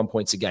 21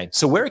 points a game.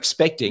 So we're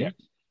expecting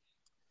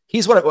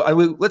here's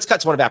let's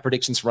cut to one of our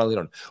predictions from earlier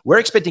on. We're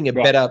expecting a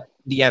better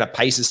Indiana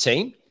Pacers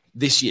team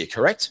this year,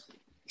 correct?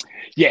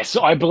 Yes,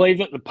 I believe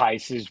that the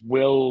Pacers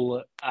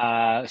will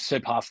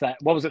surpass that.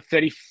 What was it,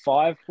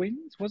 35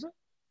 wins, was it?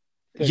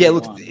 31. Yeah,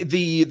 look,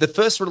 the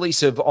first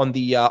release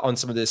on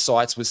some of the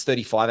sites was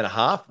 35 and a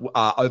half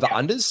over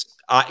unders.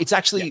 It's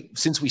actually,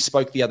 since we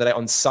spoke the other day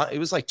it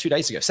was like 2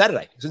 days ago,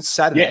 Saturday. Since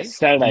Saturday,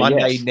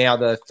 Monday, now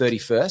the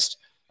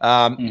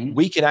 31st,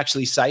 we can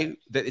actually say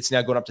that it's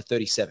now gone up to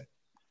 37.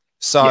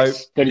 So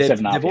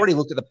they've already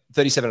looked at the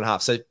 37 and a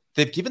half. So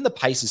they've given the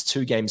Pacers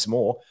 2 games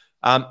more.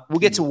 We'll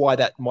get to why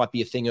that might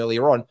be a thing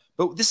earlier on.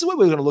 But this is where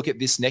we're going to look at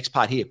this next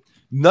part here.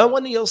 No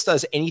one else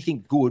does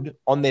anything good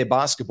on their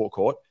basketball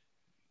court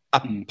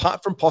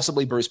apart from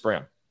possibly Bruce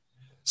Brown.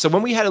 So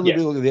when we had a little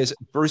bit of look at this,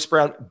 Bruce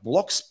Brown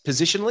blocks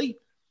positionally.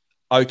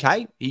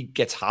 Okay, he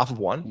gets half of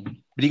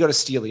one, but he got to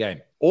steal the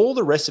game. All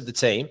the rest of the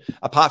team,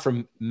 apart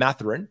from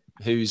Mathurin,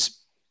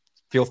 whose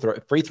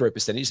free throw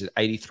percentage is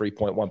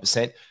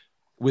 83.1%,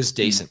 was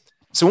decent.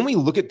 So when we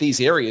look at these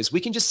areas, we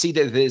can just see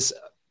that there's,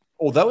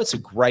 although it's a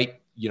great,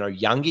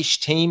 youngish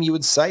team, you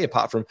would say,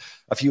 apart from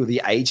a few of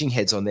the aging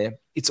heads on there,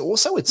 it's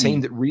also a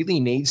team that really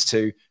needs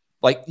to,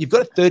 like, you've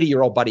got a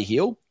 30-year-old Buddy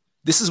Hield.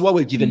 This is why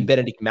we've given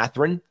Benedict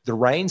Mathurin the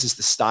reins as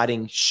the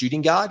starting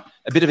shooting guard,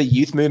 a bit of a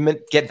youth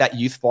movement, get that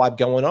youth vibe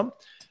going on.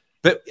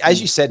 But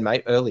as you said,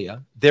 mate,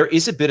 earlier, there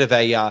is a bit of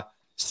a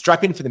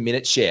strap in for the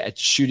minute share at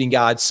shooting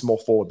guard, small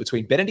forward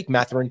between Benedict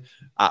Mathurin,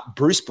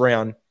 Bruce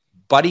Brown,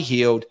 Buddy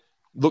Hield,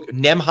 look,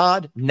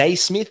 Nembhard,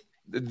 Naismith.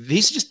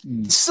 This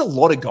is a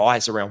lot of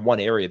guys around one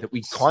area that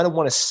we kind of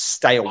want to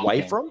stay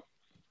away from.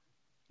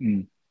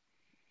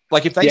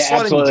 Like if they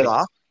slide in the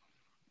draft,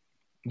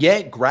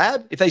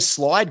 grab. If they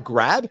slide,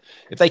 grab.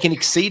 If they can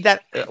exceed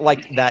that,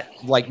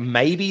 like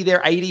maybe their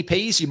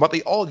ADPs, you might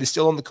be, they're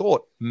still on the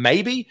court.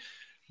 Maybe.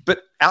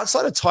 But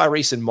outside of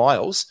Tyrese and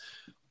Miles,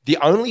 the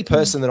only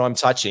person that I'm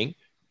touching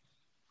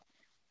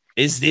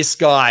is this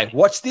guy.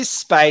 Watch this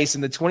space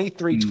in the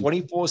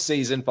 23-24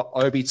 season for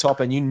Obi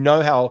Toppin. You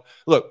know how,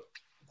 look,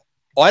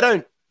 I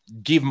don't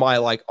give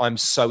my, I'm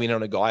so in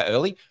on a guy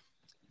early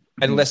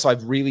unless I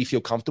really feel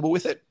comfortable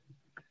with it.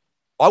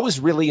 I was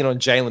really in on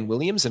Jalen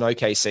Williams in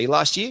OKC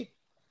last year.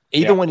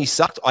 Even when he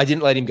sucked, I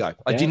didn't let him go.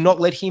 I did not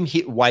let him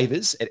hit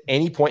waivers at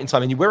any point in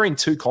time. And we're in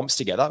 2 comps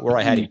together where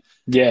I had him.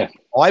 Yeah.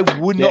 I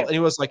would not. And he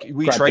was like,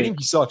 will you trade him?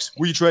 He sucks.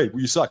 Will you trade?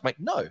 Will you suck? Mate,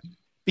 no.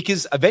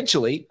 Because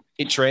eventually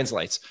it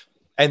translates.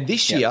 And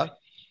this year,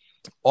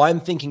 I'm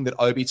thinking that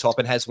Obi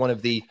Toppin has one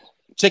of the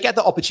 – check out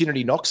the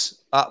Opportunity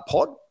Knocks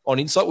pod on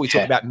Insight. We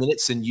talk about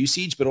minutes and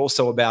usage, but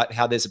also about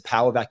how there's a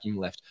power vacuum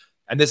left.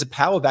 And there's a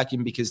power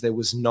vacuum because there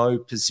was no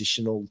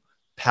positional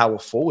power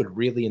forward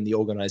really in the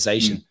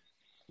organization.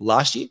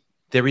 Last year,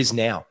 there is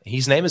now.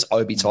 His name is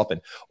Obi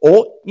Toppin.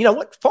 Or, you know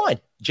what? Fine,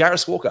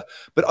 Jarris Walker.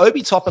 But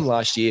Obi Toppin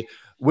last year,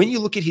 when you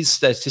look at his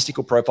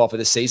statistical profile for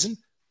the season,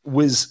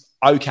 was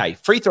okay.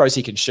 Free throws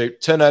he can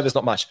shoot. Turnovers,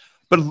 not much.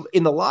 But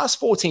in the last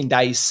 14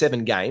 days,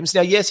 7 games,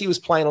 now, yes, he was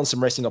playing on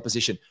some resting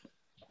opposition,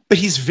 but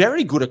he's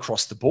very good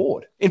across the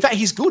board. In fact,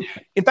 he's good.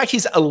 In fact,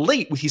 he's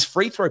elite with his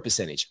free throw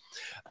percentage.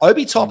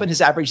 Obi Toppin has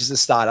averaged as a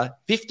starter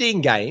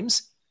 15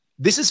 games.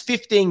 This is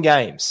 15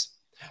 games.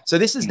 So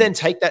this is then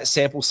take that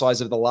sample size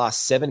of the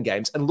last 7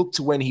 games and look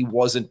to when he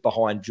wasn't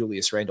behind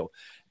Julius Randle.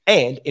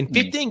 And in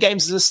 15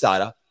 games as a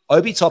starter,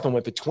 Obi Toppin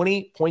went for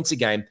 20 points a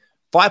game,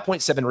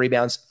 5.7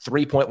 rebounds,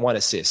 3.1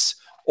 assists.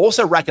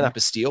 Also racking up a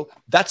steal.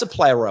 That's a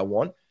player I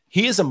want.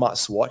 He is a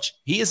must watch.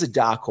 He is a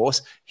dark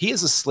horse. He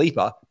is a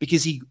sleeper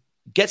because he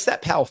gets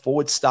that power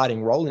forward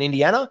starting role in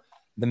Indiana.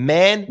 The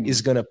man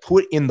is going to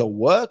put in the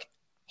work,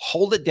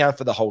 hold it down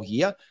for the whole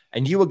year,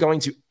 and you are going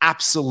to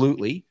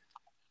absolutely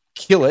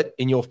kill it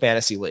in your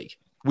fantasy league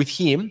with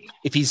him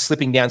if he's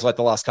slipping down to like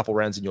the last couple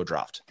rounds in your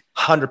draft.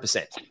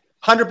 100%.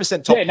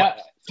 100%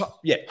 top.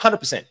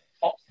 100%.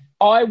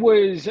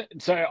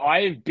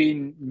 I've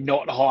been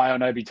not high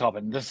on Obi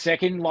Toppin. The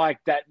second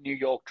that New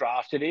York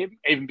drafted him,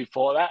 even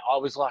before that, I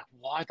was like,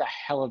 why the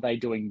hell are they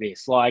doing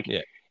this?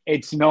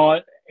 It's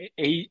not,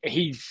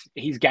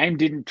 his game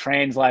didn't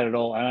translate at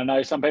all. And I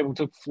know some people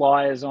took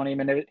flyers on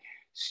him and everything.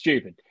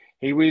 stupid.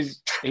 He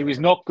was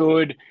not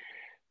good,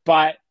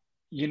 but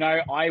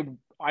I'm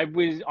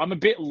a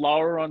bit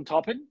lower on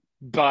Toppin,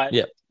 but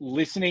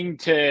listening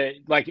to,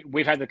 like,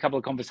 we've had a couple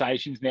of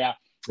conversations now,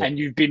 and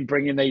you've been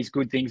bringing these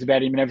good things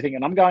about him and everything,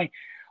 and I'm going,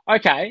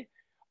 okay,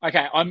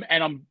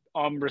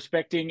 I'm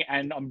respecting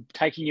and I'm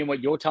taking in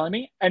what you're telling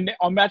me, and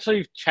I'm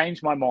actually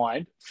changed my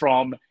mind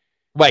from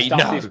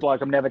this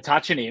bloke, I'm never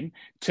touching him,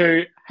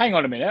 to hang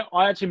on a minute,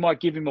 I actually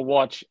might give him a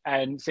watch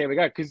and see how we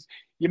go, because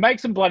you make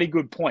some bloody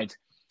good points.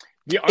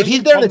 If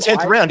he's there in the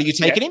 10th round, are you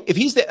taking him? If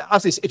he's there,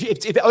 ask this: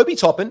 if Obi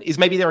Toppin is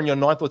maybe there in your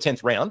 9th or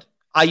 10th round,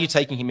 are you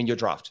taking him in your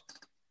draft?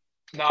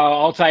 No,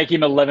 I'll take him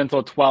 11th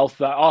or 12th.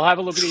 Though. I'll have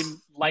a look at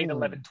him late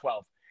 11th,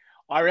 12th.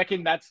 I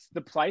reckon that's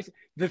the place.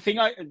 The thing,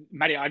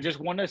 Matty, I just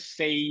want to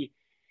see.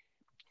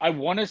 I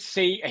want to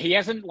see. He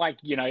hasn't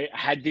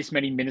had this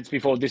many minutes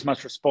before, this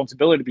much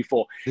responsibility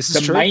before.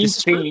 The main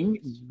thing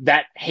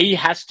that he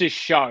has to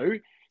show,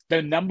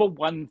 the number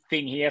one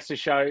thing he has to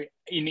show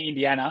in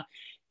Indiana,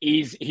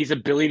 is his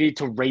ability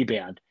to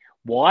rebound.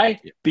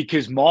 Why? Yeah.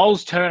 Because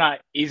Miles Turner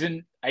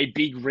isn't a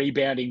big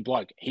rebounding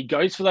bloke. He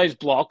goes for those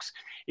blocks.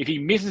 If he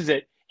misses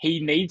it, he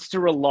needs to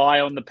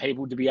rely on the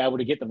people to be able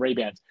to get the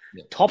rebounds.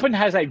 Yeah. Toppin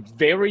has a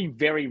very,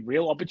 very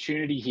real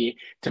opportunity here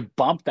to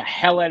bump the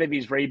hell out of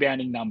his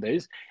rebounding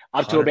numbers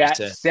up 100%. To about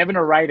 7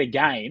 or 8 a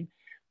game.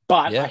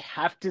 But I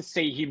have to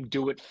see him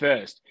do it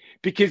first,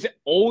 because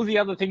all the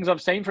other things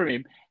I've seen from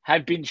him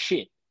have been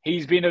shit.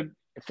 He's been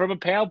from a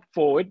power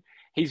forward,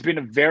 he's been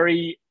a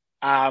very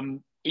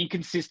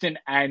inconsistent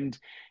and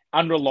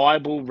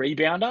unreliable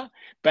rebounder,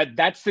 but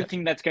that's the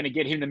thing that's going to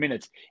get him the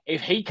minutes. If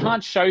he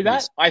can't show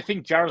that, I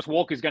think Jarvis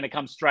Walker's going to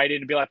come straight in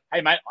and be like,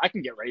 hey, mate, I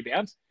can get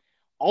rebounds.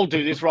 I'll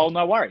do this role,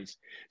 no worries.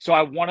 So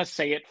I want to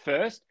see it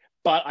first,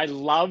 but I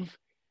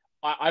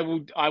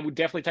would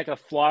definitely take a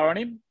flyer on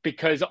him,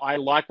 because I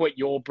like what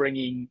you're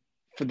bringing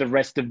for the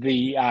rest of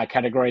the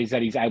categories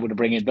that he's able to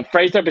bring in. The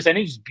free throw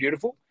percentage is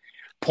beautiful.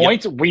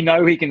 Points, we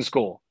know he can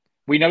score.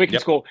 We know he can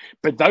score,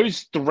 but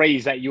those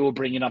threes that you were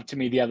bringing up to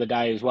me the other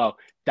day as well,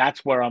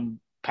 that's where I'm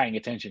paying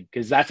attention,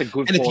 because that's a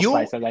good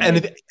floor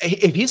space.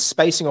 If he's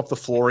spacing off the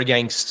floor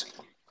against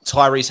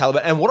Tyrese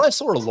Halliburton, and what I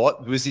saw a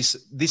lot was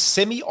this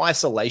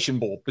semi-isolation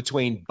ball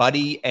between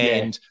Buddy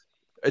and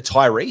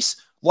Tyrese.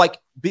 Like,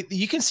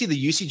 you can see the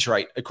usage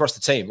rate across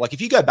the team. Like,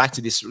 if you go back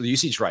to this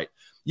usage rate,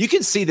 you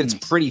can see that it's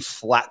pretty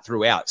flat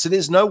throughout. So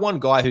there's no one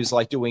guy who's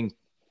like doing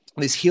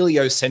this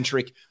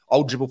heliocentric,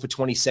 I'll dribble for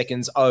 20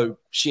 seconds. Oh,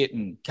 shit,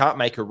 and can't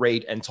make a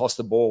read and toss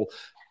the ball.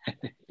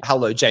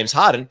 Hello, James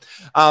Harden.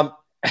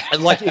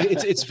 And like,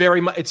 it's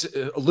very much, it's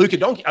Luka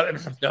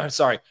Doncic. No,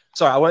 sorry.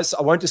 I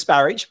won't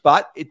disparage,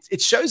 but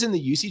it shows in the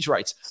usage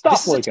rates.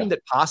 This is a team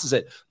that passes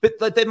it,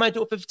 but they might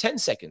do it for 10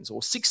 seconds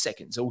or 6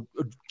 seconds, or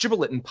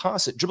dribble it and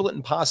pass it.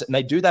 And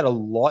they do that a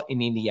lot in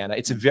Indiana.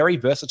 It's a very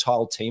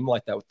versatile team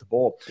like that with the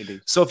ball.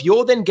 So if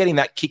you're then getting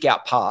that kick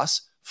out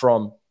pass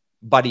from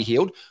Buddy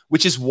Hield,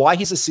 which is why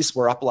his assists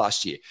were up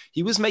last year.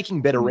 He was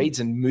making better reads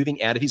and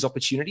moving out of his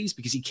opportunities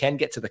because he can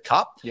get to the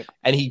cup.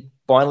 And he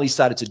finally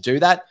started to do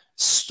that,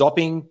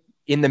 stopping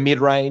in the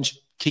mid-range,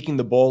 kicking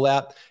the ball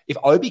out. If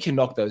Obi can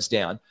knock those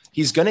down,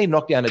 he's going to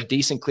knock down a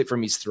decent clip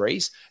from his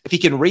threes. If he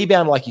can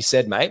rebound, like you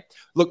said, mate,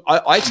 look,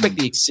 I expect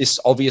the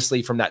assists,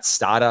 obviously, from that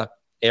starter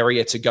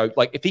area to go.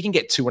 Like, if he can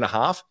get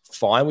 2.5,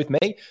 fine with me.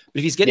 But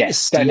if he's getting a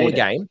steal a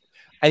game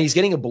and he's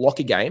getting a block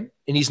a game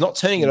and he's not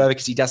turning it over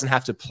because he doesn't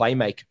have to play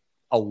make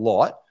a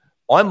lot,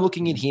 I'm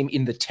looking at him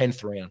in the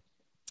 10th round,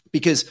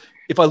 because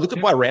if I look at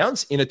my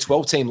rounds in a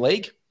 12-team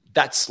league,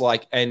 that's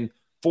like, and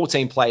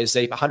 14 players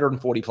deep,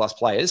 140 plus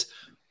players,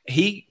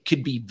 he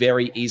could be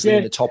very easily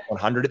in the top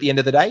 100 at the end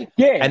of the day.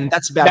 And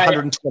that's about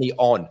 120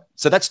 on.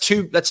 So that's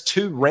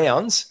two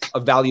rounds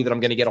of value that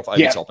I'm going to get off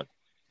Obi Toppin.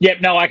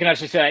 No, I can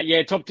actually say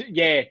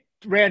that.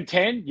 Round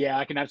 10. Yeah,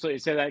 I can absolutely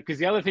say that, because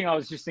the other thing I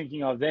was just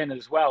thinking of then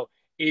as well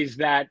is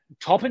that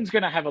Toppin's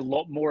going to have a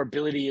lot more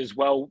ability as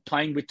well,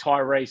 playing with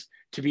Tyrese,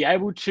 to be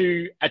able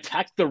to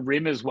attack the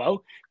rim as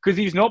well, because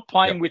he's not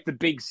playing with the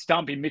big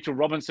stump in Mitchell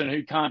Robinson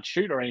who can't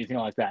shoot or anything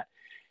like that.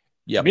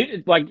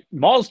 Like,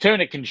 Miles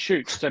Turner can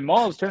shoot. So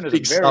Miles Turner's a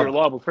very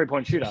reliable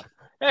three-point shooter.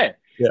 Like,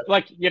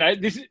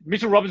 this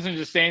Mitchell Robinson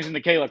just stands in the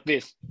key like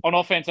this on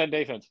offense and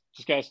defense.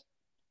 Just goes,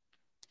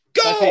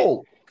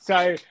 go!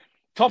 So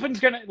Toppin's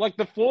going to, like,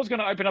 the floor's going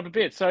to open up a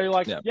bit. So,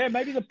 like,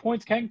 maybe the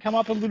points can come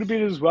up a little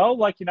bit as well.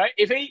 Like,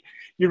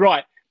 you're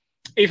right.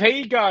 If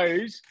he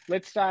goes,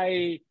 let's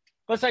say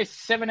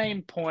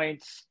 17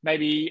 points,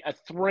 maybe a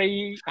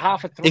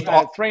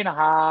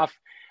 3.5.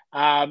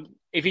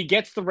 If he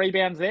gets the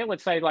rebounds there,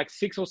 let's say like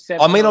 6 or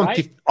 7. I'm in on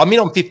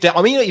 15.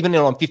 I'm even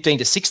on 15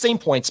 to 16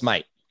 points,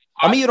 mate.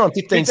 I'm even on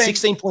 15,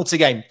 16 points a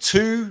game,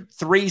 2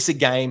 threes a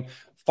game,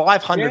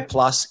 500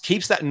 plus,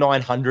 keeps that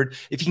 900.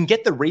 If you can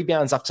get the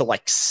rebounds up to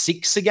like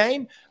 6 a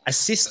game,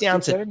 assists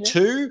down to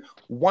 2,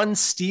 1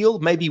 steal,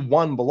 maybe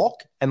 1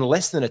 block, and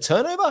less than a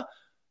turnover,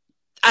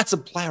 that's a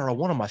player I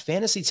want on my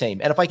fantasy team.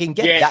 And if I can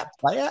get that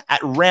player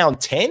at round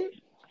 10,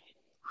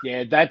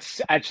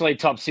 that's actually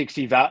top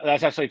 60.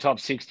 That's actually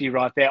top 60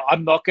 right there.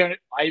 I'm not going to.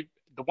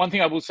 the one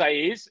thing I will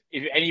say is,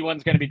 if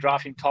anyone's going to be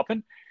drafting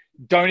Toppin,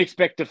 don't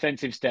expect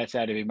defensive stats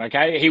out of him.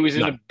 Okay, he was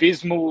an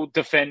abysmal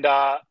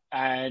defender,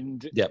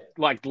 and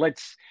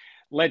let's.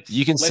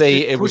 You can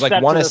see it was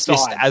like one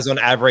assist as on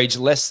average,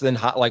 less than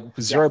like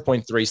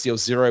 0.3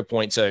 steals,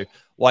 0.2.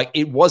 Like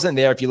it wasn't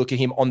there if you look at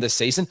him on the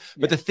season.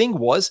 But the thing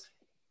was,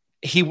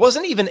 he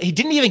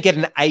didn't even get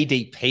an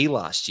ADP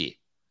last year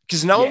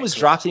because no one was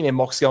drafting him in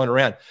mocks going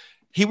around.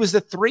 He was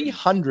the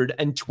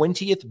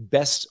 320th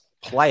best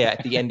player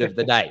at the end of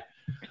the day.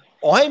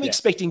 I'm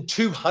expecting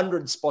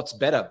 200 spots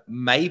better,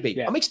 maybe.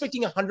 I'm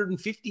expecting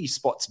 150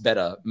 spots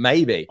better,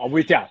 maybe. I'm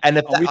with you. And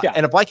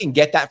if I can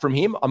get that from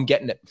him, I'm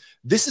getting it.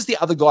 This is the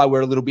other guy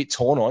we're a little bit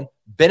torn on,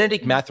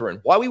 Bennedict Mathurin.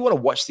 Why we want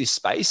to watch this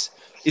space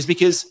is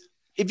because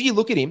if you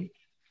look at him,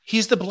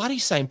 he's the bloody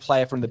same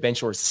player from the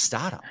bench or as a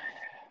starter.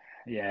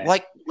 Yeah.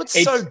 Like,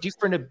 what's so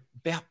different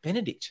about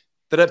Bennedict?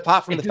 That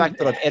apart from the fact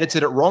that I've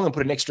edited it wrong and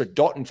put an extra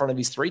dot in front of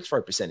his free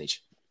throw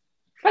percentage.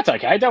 That's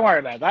okay. Don't worry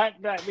about that.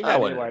 We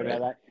don't need to worry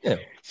about that. Yeah.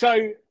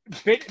 So,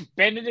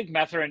 Bennedict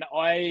Mathurin,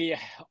 I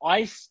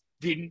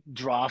didn't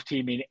draft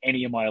him in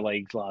any of my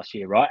leagues last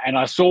year, right? And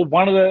I saw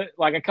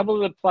a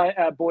couple of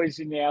the boys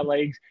in our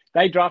leagues,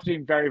 they drafted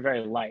him very,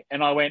 very late.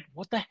 And I went,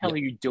 what the hell are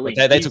you doing?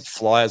 They took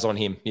flyers on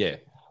him. Yeah.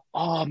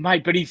 Oh,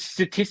 mate, but his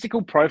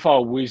statistical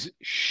profile was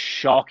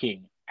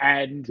shocking.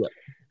 And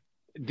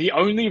the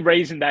only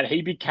reason that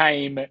he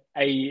became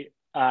a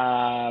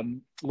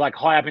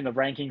high up in the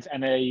rankings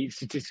and a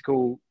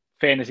statistical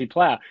fantasy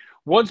player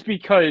was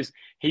because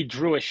he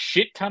drew a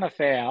shit ton of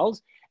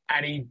fouls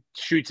and he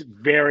shoots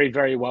very,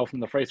 very well from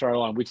the free throw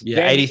line, which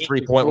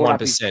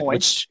 83.1%,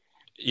 which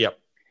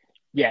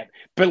yeah.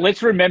 But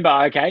let's remember,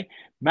 okay,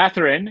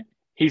 Mathurin,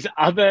 his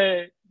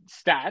other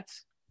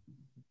stats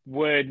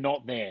were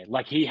not there.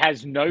 Like he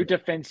has no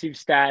defensive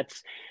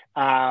stats.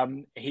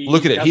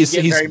 Look at it.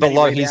 He's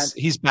below.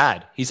 He's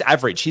bad. He's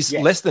average. He's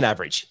less than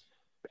average.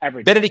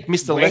 Bennedict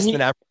missed the less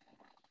than average.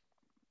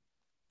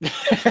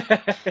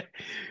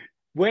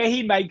 Where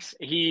he makes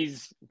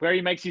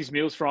his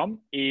meals from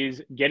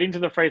is getting to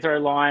the free throw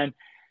line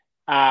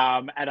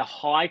at a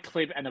high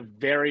clip and a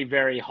very,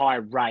 very high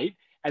rate,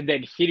 and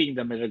then hitting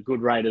them at a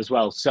good rate as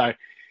well. So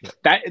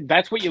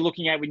that's what you're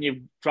looking at when you're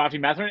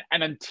drafting Mathurin.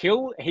 And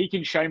until he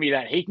can show me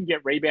that he can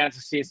get rebounds,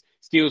 assists,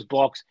 steals,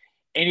 blocks,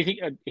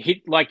 anything,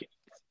 hit like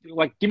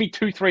give me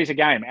 2 threes a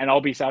game and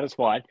I'll be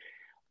satisfied.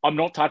 I'm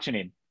not touching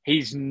him.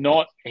 He's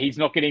not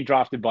getting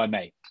drafted by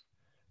me.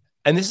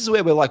 And this is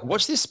where we're like,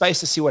 watch this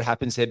space to see what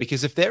happens there.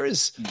 Because if there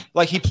is,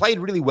 he played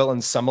really well in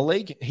Summer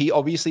League. He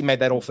obviously made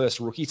that all-first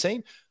rookie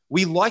team.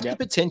 We like the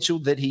potential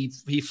that he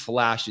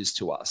flashes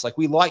to us. Like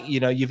we like,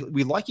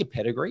 we like your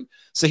pedigree.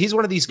 So he's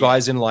one of these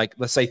guys in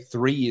let's say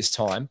 3 years'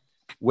 time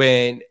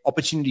when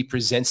opportunity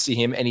presents to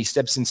him and he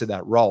steps into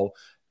that role.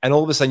 And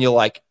all of a sudden you're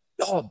like,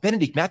 oh,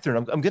 Bennedict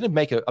Mathurin, I'm going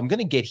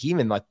to get him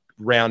in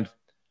round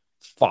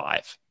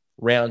 5,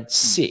 round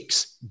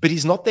 6, but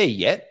he's not there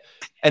yet.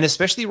 And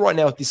especially right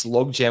now with this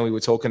logjam we were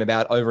talking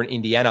about over in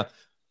Indiana,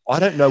 I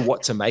don't know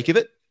what to make of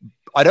it.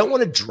 I don't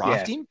want to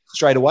draft him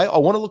straight away. I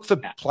want to look for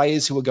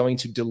players who are going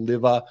to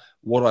deliver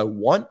what I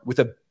want.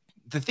 The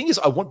thing is,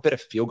 I want better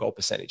field goal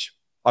percentage.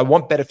 Okay.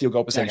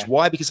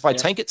 Why? Because if I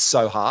tank it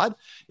so hard,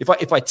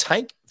 if I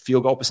tank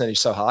field goal percentage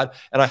so hard,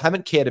 and I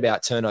haven't cared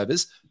about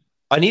turnovers,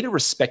 I need a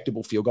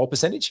respectable field goal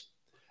percentage,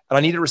 and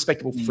I need a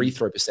respectable free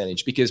throw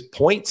percentage because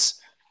points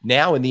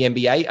now in the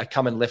NBA are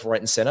coming left, right,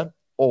 and center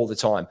all the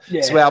time.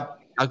 Yeah. So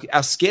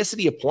our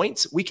scarcity of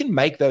points, we can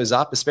make those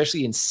up,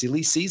 especially in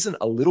silly season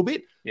a little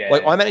bit. Yeah.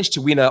 I managed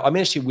to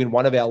win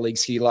one of our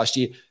leagues here last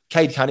year.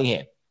 Cade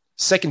Cunningham,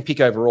 2nd pick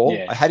overall.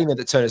 Yeah. I had him at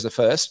the turn as the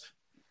 1st.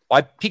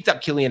 I picked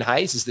up Killian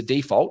Hayes as the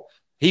default.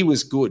 He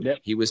was good. Yep.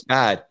 He was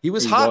bad. He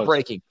was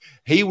heartbreaking.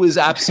 He was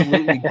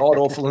absolutely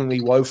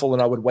god-awfully woeful,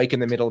 and I would wake in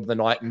the middle of the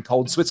night in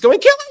cold sweats going,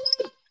 kill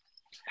him!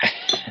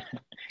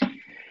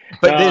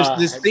 But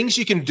there's things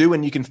you can do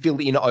and you can fill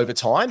in over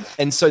time.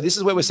 And so this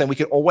is where we're saying we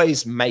can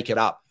always make it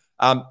up.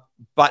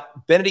 But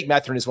Bennedict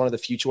Mathurin is one of the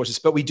few choices.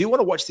 But we do want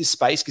to watch this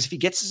space because if he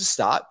gets us a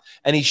start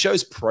and he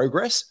shows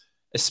progress,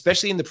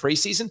 especially in the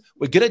preseason,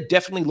 we're going to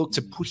definitely look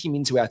to put him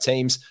into our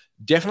teams,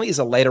 definitely as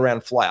a later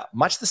round flyer,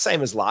 much the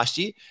same as last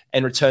year,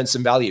 and return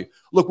some value.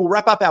 Look, we'll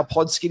wrap up our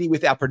pod, Skitty,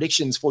 with our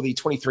predictions for the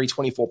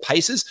 23-24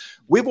 Pacers.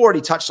 We've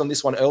already touched on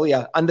this one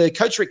earlier. Under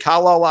Coach Rick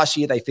Carlisle last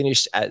year, they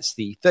finished as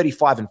the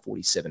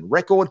 35-47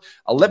 record,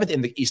 11th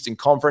in the Eastern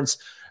Conference.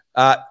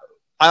 I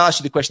asked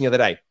you the question the other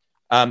day.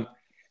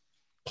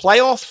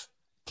 Playoff,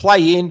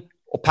 play in,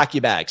 or pack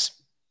your bags?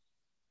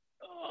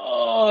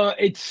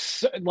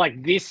 It's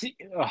like this.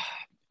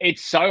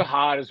 It's so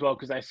hard as well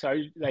because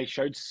they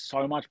showed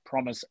so much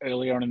promise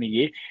early on in the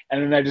year,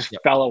 and then they just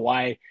fell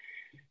away.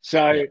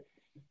 So,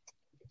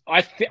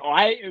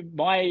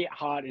 my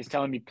heart is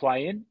telling me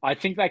play in. I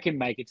think they can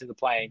make it to the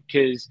play in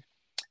because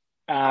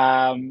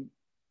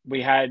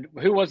we had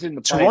who was in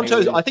the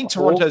Toronto. I think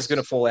Toronto's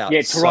going to fall out.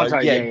 Yeah,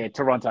 Toronto. So,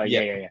 Toronto.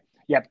 Yeah.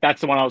 Yep,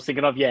 that's the one I was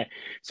thinking of. Yeah,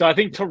 so I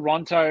think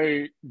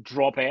Toronto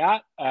drop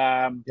out.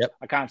 I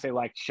can't see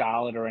like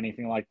Charlotte or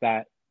anything like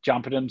that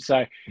jumping them.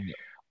 So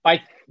I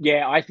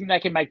think they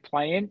can make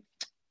play-in.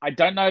 I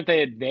don't know if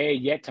they're there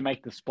yet to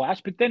make the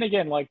splash, but then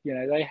again,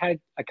 they had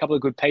a couple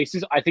of good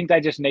pieces. I think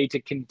they just need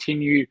to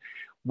continue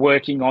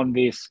working on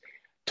this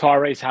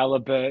Tyrese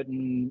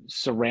Halliburton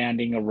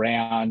surrounding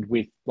around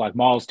with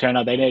Miles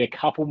Turner. They need a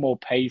couple more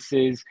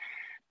pieces,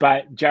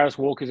 but Jarris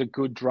Walker's a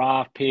good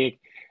draft pick.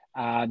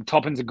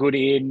 Toppin's a good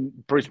in.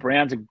 Bruce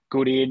Brown's a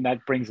good in.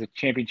 That brings a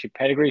championship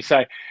pedigree.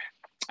 So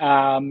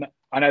I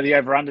know the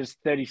over-under is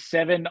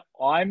 37.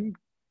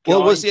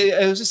 As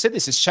I said,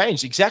 this has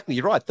changed. Exactly.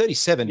 You're right.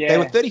 37. Yeah. They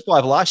were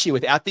 35 last year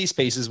without these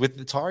pieces, with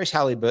the Tyrese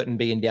Halliburton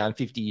being down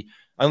 50,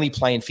 only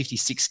playing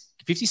 56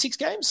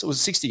 games, or was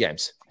it 60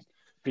 games?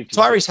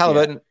 Tyrese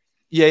Halliburton,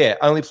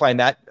 only playing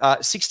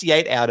that.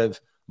 68 out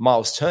of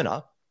Miles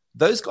Turner.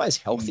 Those guys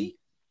healthy?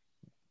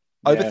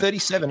 Over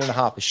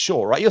 37.5 for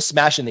sure, right? You're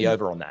smashing the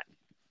over on that.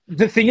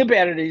 The thing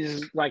about it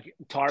is,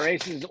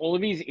 Tyrese, all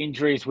of his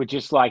injuries were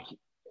just they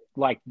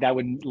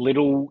were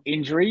little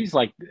injuries,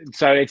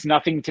 so it's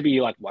nothing to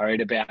be worried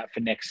about for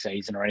next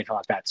season or anything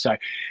like that. So,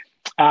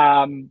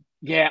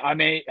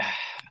 because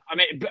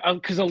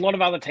a lot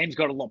of other teams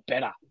got a lot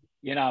better,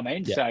 you know what I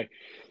mean? Yeah. So,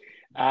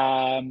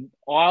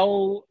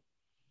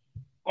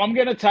 I'm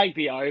going to take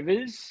the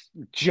overs.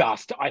 I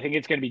think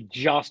it's going to be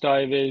just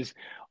overs.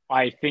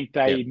 I think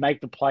they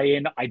make the play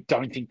in. I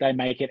don't think they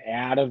make it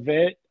out of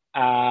it.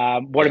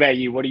 What about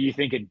you? What are you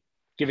thinking?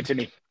 Give it to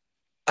me.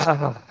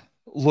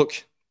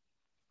 Look.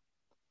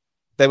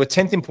 They were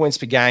 10th in points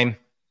per game.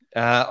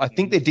 I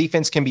think their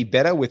defense can be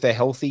better with their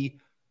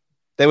healthy.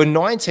 They were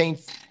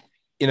 19th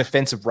in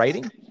offensive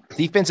rating.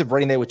 Defensive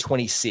rating, they were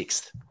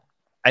 26th.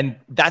 And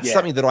that's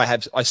something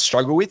that I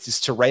struggle with,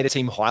 is to rate a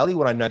team highly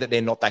when I know that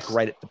they're not that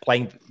great at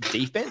playing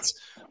defense.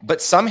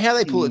 But somehow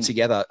they pull it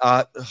together.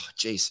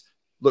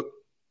 Look,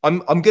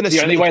 I'm going to.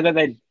 The only way that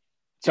they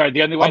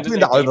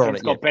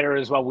defense got better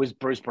as well was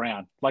Bruce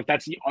Brown.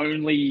 That's the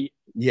only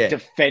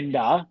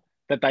defender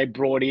that they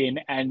brought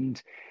in,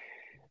 and.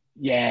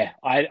 Yeah,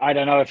 I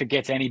don't know if it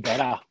gets any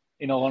better,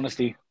 in all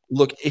honesty.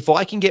 Look, if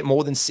I can get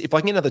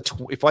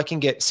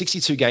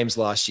 62 games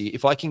last year,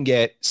 if I can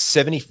get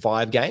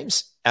 75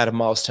 games out of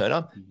Miles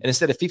Turner, and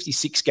instead of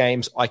 56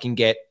 games, I can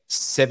get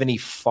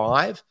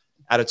 75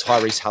 out of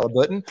Tyrese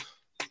Halliburton,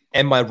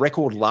 and my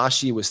record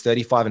last year was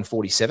 35 and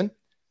 47,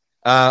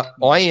 I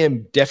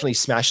am definitely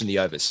smashing the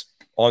overs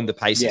on the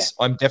Pacers.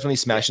 Yeah. I'm definitely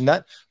smashing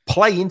that.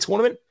 Play-in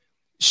tournament,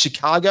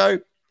 Chicago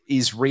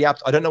is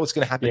re-upped. I don't know what's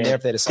going to happen there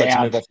if they decide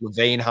to move off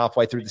Levine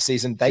halfway through the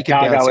season. They can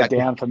bounce back.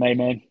 Down for me,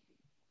 man.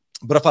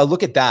 But if I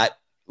look at that,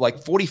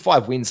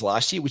 45 wins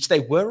last year, which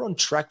they were on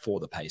track for,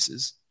 the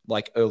Pacers,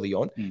 early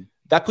on,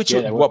 that puts you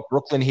at what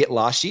Brooklyn hit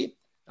last year.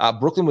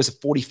 Brooklyn was a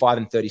 45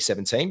 and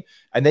 37 team.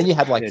 And then you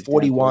had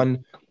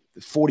 41,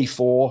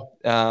 44,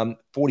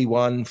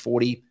 41,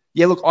 40.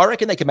 Yeah, look, I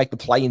reckon they can make the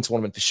play-in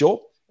tournament for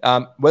sure.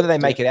 Whether they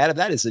make it out of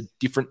that is a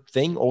different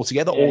thing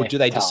altogether, or do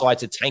they decide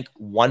to tank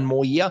one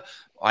more year?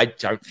 I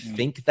don't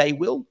think they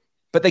will,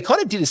 but they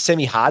kind of did a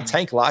semi-hard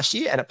tank last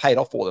year, and it paid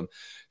off for them,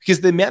 because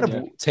the amount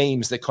of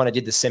teams that kind of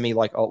did the semi,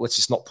 let's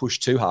just not push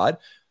too hard.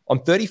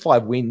 On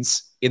 35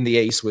 wins in the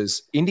East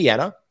was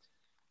Indiana,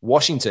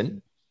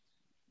 Washington.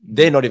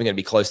 They're not even going to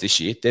be close this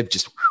year. They've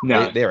just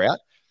they're out.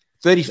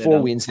 34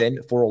 wins then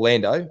for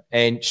Orlando,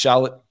 and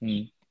Charlotte.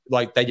 They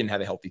didn't have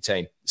a healthy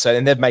team, so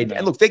then they've made.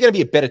 And look, they're going to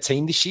be a better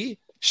team this year.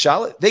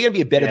 Charlotte, they're going to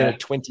be better than a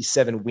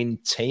 27-win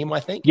team, I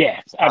think.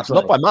 Yeah,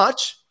 absolutely. Not by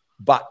much,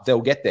 but they'll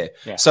get there.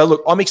 Yeah. So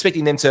look, I'm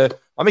expecting them to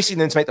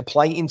make the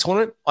play-in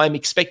tournament. I'm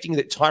expecting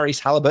that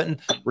Tyrese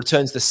Halliburton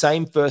returns the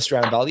same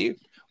first-round value.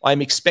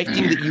 I'm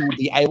expecting that you will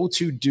be able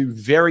to do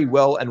very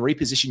well and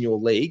reposition your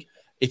league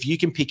if you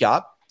can pick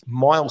up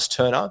Miles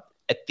Turner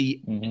at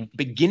the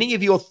beginning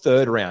of your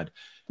third round.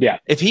 Yeah.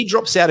 If he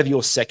drops out of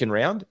your second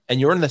round and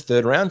you're in the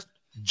third round,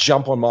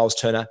 jump on Miles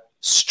Turner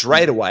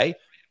straight away,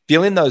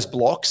 fill in those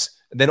blocks,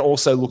 and then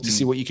also look to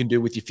see what you can do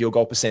with your field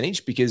goal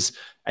percentage, because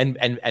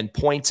and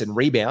points and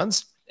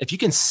rebounds. If you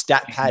can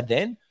stat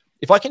pad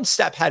if I can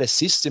stat pad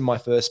assists in my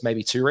first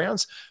maybe 2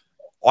 rounds,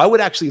 I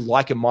would actually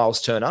like a Miles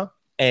Turner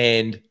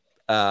and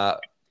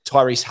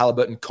Tyrese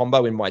Halliburton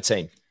combo in my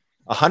team.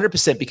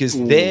 100%, because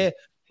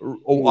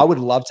I would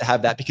love to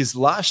have that, because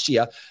last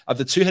year of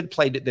the two had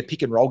played the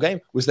pick and roll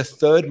game was the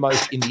third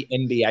most in the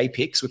NBA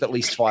picks with at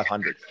least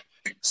 500.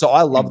 So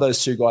I love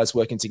those two guys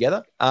working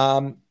together.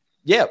 I'm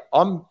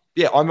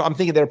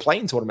thinking they're a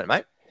play-in tournament,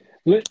 mate.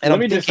 Let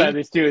me just say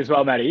this too as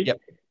well, Matty. Yep.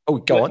 Oh,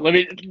 go on.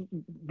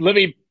 Let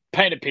me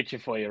paint a picture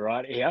for you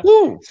right here.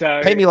 Woo. So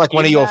paint me like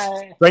one of your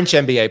French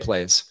NBA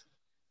players.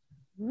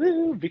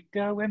 Woo,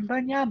 Victor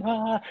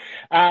Wembanyama.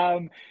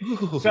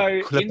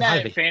 So in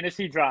that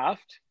fantasy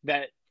draft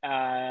that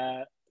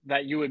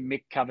you and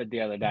Mick covered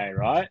the other day,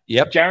 right?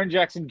 Yep. Jaren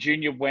Jackson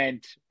Jr.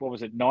 went,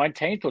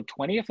 19th or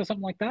 20th or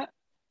something like that?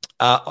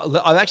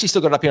 I've actually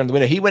still got it up here on the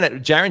window.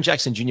 Jaren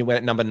Jackson Jr. went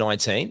at number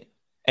 19.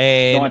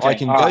 And 19. I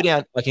can go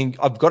down.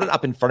 I've got it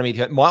up in front of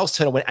me. Miles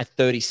Turner went at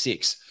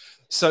 36.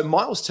 So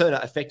Miles Turner,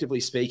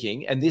 effectively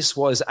speaking, and this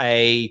was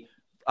a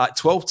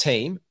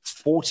 12-team,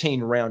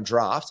 14-round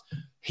draft.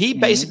 He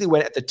basically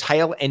went at the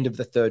tail end of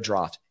the third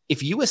draft.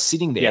 if you were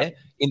sitting there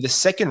in the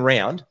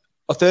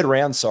third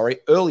round,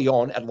 early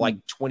on at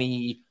like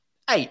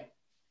 28,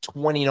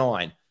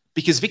 29,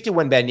 because Victor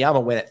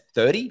Wembanyama went at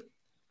 30,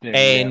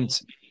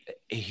 and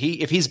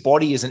if his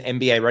body isn't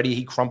NBA ready,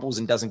 he crumples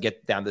and doesn't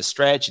get down the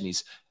stretch, and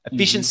his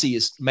efficiency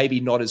is maybe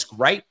not as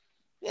great.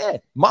 Yeah,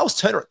 Miles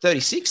Turner at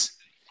 36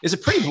 is a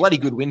pretty bloody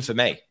good win for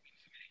me,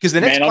 because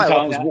the next player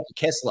up was Walker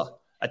Kessler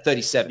at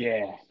 37.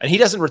 Yeah, and he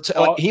doesn't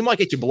return. He might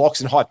get you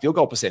blocks and high field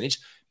goal percentage,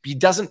 but he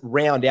doesn't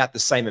round out the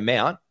same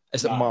amount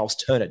as that Miles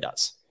Turner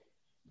does.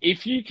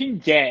 If you can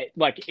get,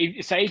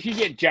 if you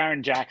get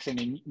Jaren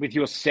Jackson with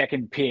your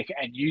second pick,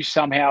 and you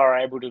somehow are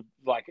able to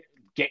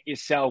get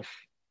yourself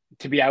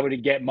to be able to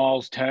get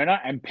Miles Turner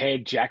and pair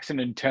Jackson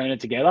and Turner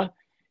together,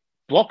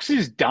 blocks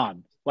is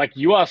done. Like,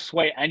 you are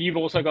sweet, and you've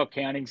also got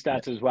counting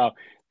stats as well.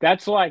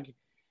 That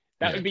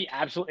would be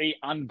absolutely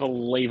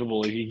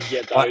unbelievable if you can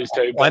get those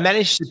two. I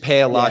managed to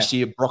pair last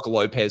year Brock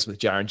Lopez with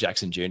Jaren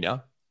Jackson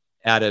Jr.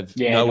 out of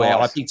nowhere.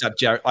 Nice. I picked up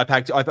Jared. I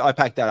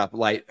packed that up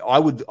late. I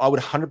would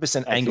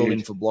 100% angle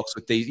in for blocks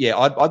with these. Yeah,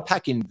 I'd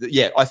pack in.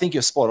 I think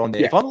you're spot on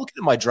there. Yeah. If I'm looking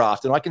at my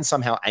draft and I can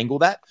somehow angle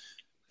that,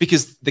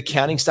 because the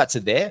counting stats are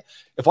there.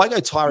 If I go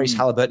Tyrese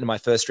Halliburton in my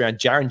first round,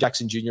 Jaren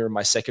Jackson Jr. in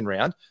my second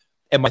round,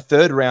 and my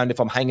third round, if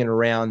I'm hanging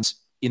around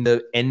in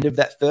the end of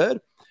that third,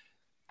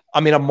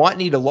 I mean, I might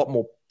need a lot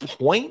more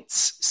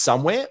points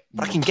somewhere,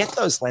 but I can get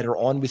those later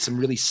on with some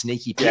really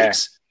sneaky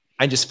picks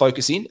and just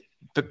focus in,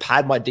 but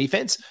pad my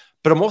defense.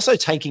 But I'm also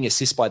taking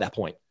assists by that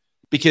point,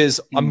 because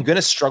I'm going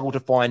to struggle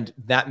to find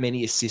that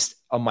many assists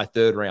on my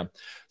third round.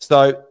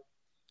 So,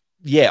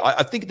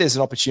 I think there's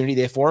an opportunity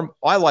there for them.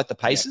 I like the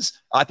Pacers.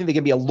 I think they're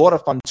going to be a lot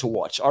of fun to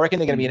watch. I reckon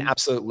they're going to be an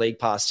absolute league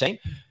pass team.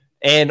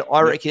 And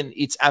I reckon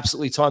it's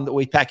absolutely time that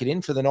we pack it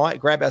in for the night,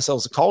 grab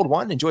ourselves a cold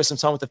one, enjoy some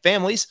time with the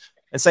families,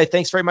 and say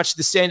thanks very much to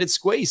the Standard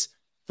Squeeze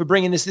for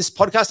bringing us this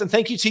podcast. And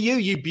thank you to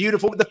you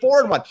beautiful, the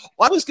 4-in-1.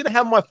 I was going to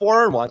have my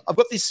 4-in-1. I've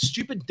got this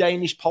stupid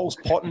Danish Pulse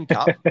Potten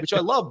cup, which I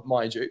love,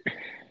 mind you.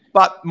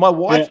 But my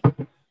wife,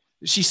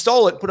 she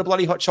stole it, put a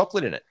bloody hot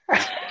chocolate in it.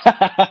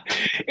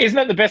 Isn't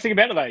that the best thing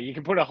about it, though? You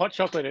can put a hot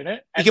chocolate in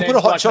it. You can put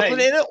a hot chocolate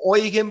in it, or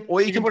you can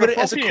put it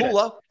as a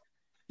cooler.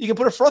 You can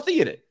put a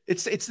frothy in it.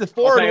 It's the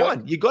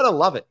 4-in-1. You got to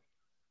love it.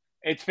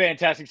 It's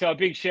fantastic. So a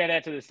big shout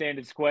out to the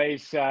Standard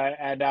Squeeze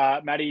and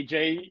Matty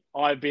G.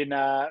 I've been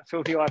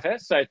Filthy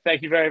IFS. So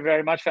thank you very,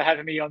 very much for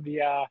having me on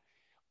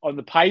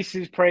the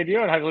Pacers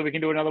preview, and hopefully we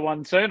can do another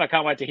one soon. I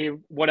can't wait to hear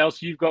what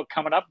else you've got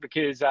coming up,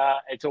 because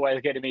it's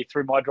always getting me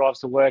through my drives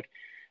to work,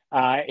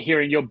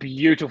 hearing your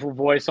beautiful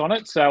voice on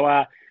it.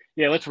 So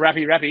let's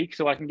rappy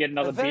so I can get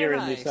another beer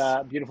in this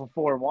beautiful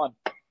 4-in-1.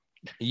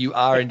 You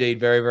are indeed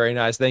very, very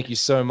nice. Thank you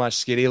so much,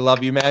 Skitty.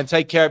 Love you, man.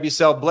 Take care of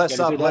yourself. Bless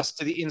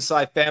to the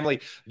Inside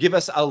family. Give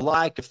us a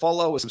like, a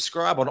follow, or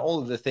subscribe on all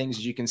of the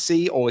things you can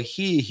see or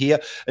hear here.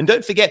 And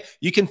don't forget,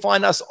 you can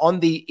find us on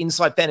the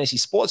Inside Fantasy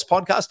Sports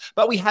podcast,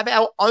 but we have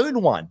our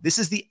own one. This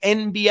is the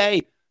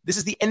NBA. This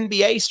is the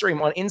NBA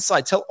stream on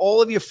Inside. Tell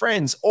all of your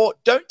friends, or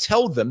don't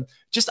tell them.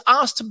 Just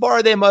ask to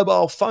borrow their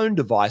mobile phone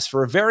device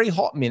for a very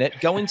hot minute.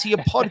 Go into your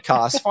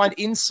podcast, find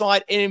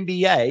Inside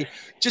NBA.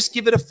 Just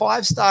give it a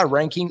 5-star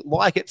ranking,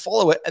 like it,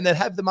 follow it, and then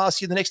have them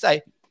ask you the next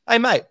day, hey,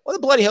 mate, why the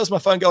bloody hell's my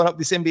phone going up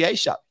this NBA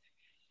shut?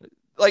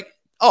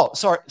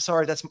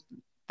 Sorry,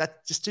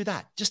 just do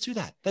that. Just do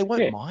that. They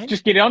won't mind.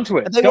 Just get onto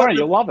it. Don't worry,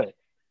 you'll love it.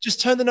 Just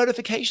turn the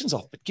notifications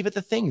off, but give it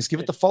the things, give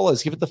it the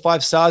follows, give it the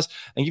 5 stars,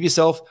 and give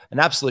yourself an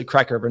absolute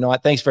cracker of a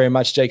night. Thanks very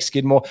much, Jake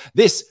Skidmore.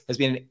 This has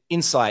been an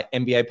Insight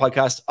NBA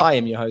podcast. I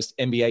am your host,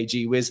 NBA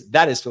G Wiz.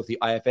 That is Filthy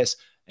IFS,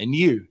 and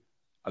you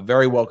are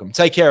very welcome.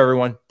 Take care,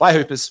 everyone. Bye,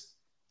 Hoopers.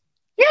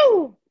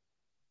 You.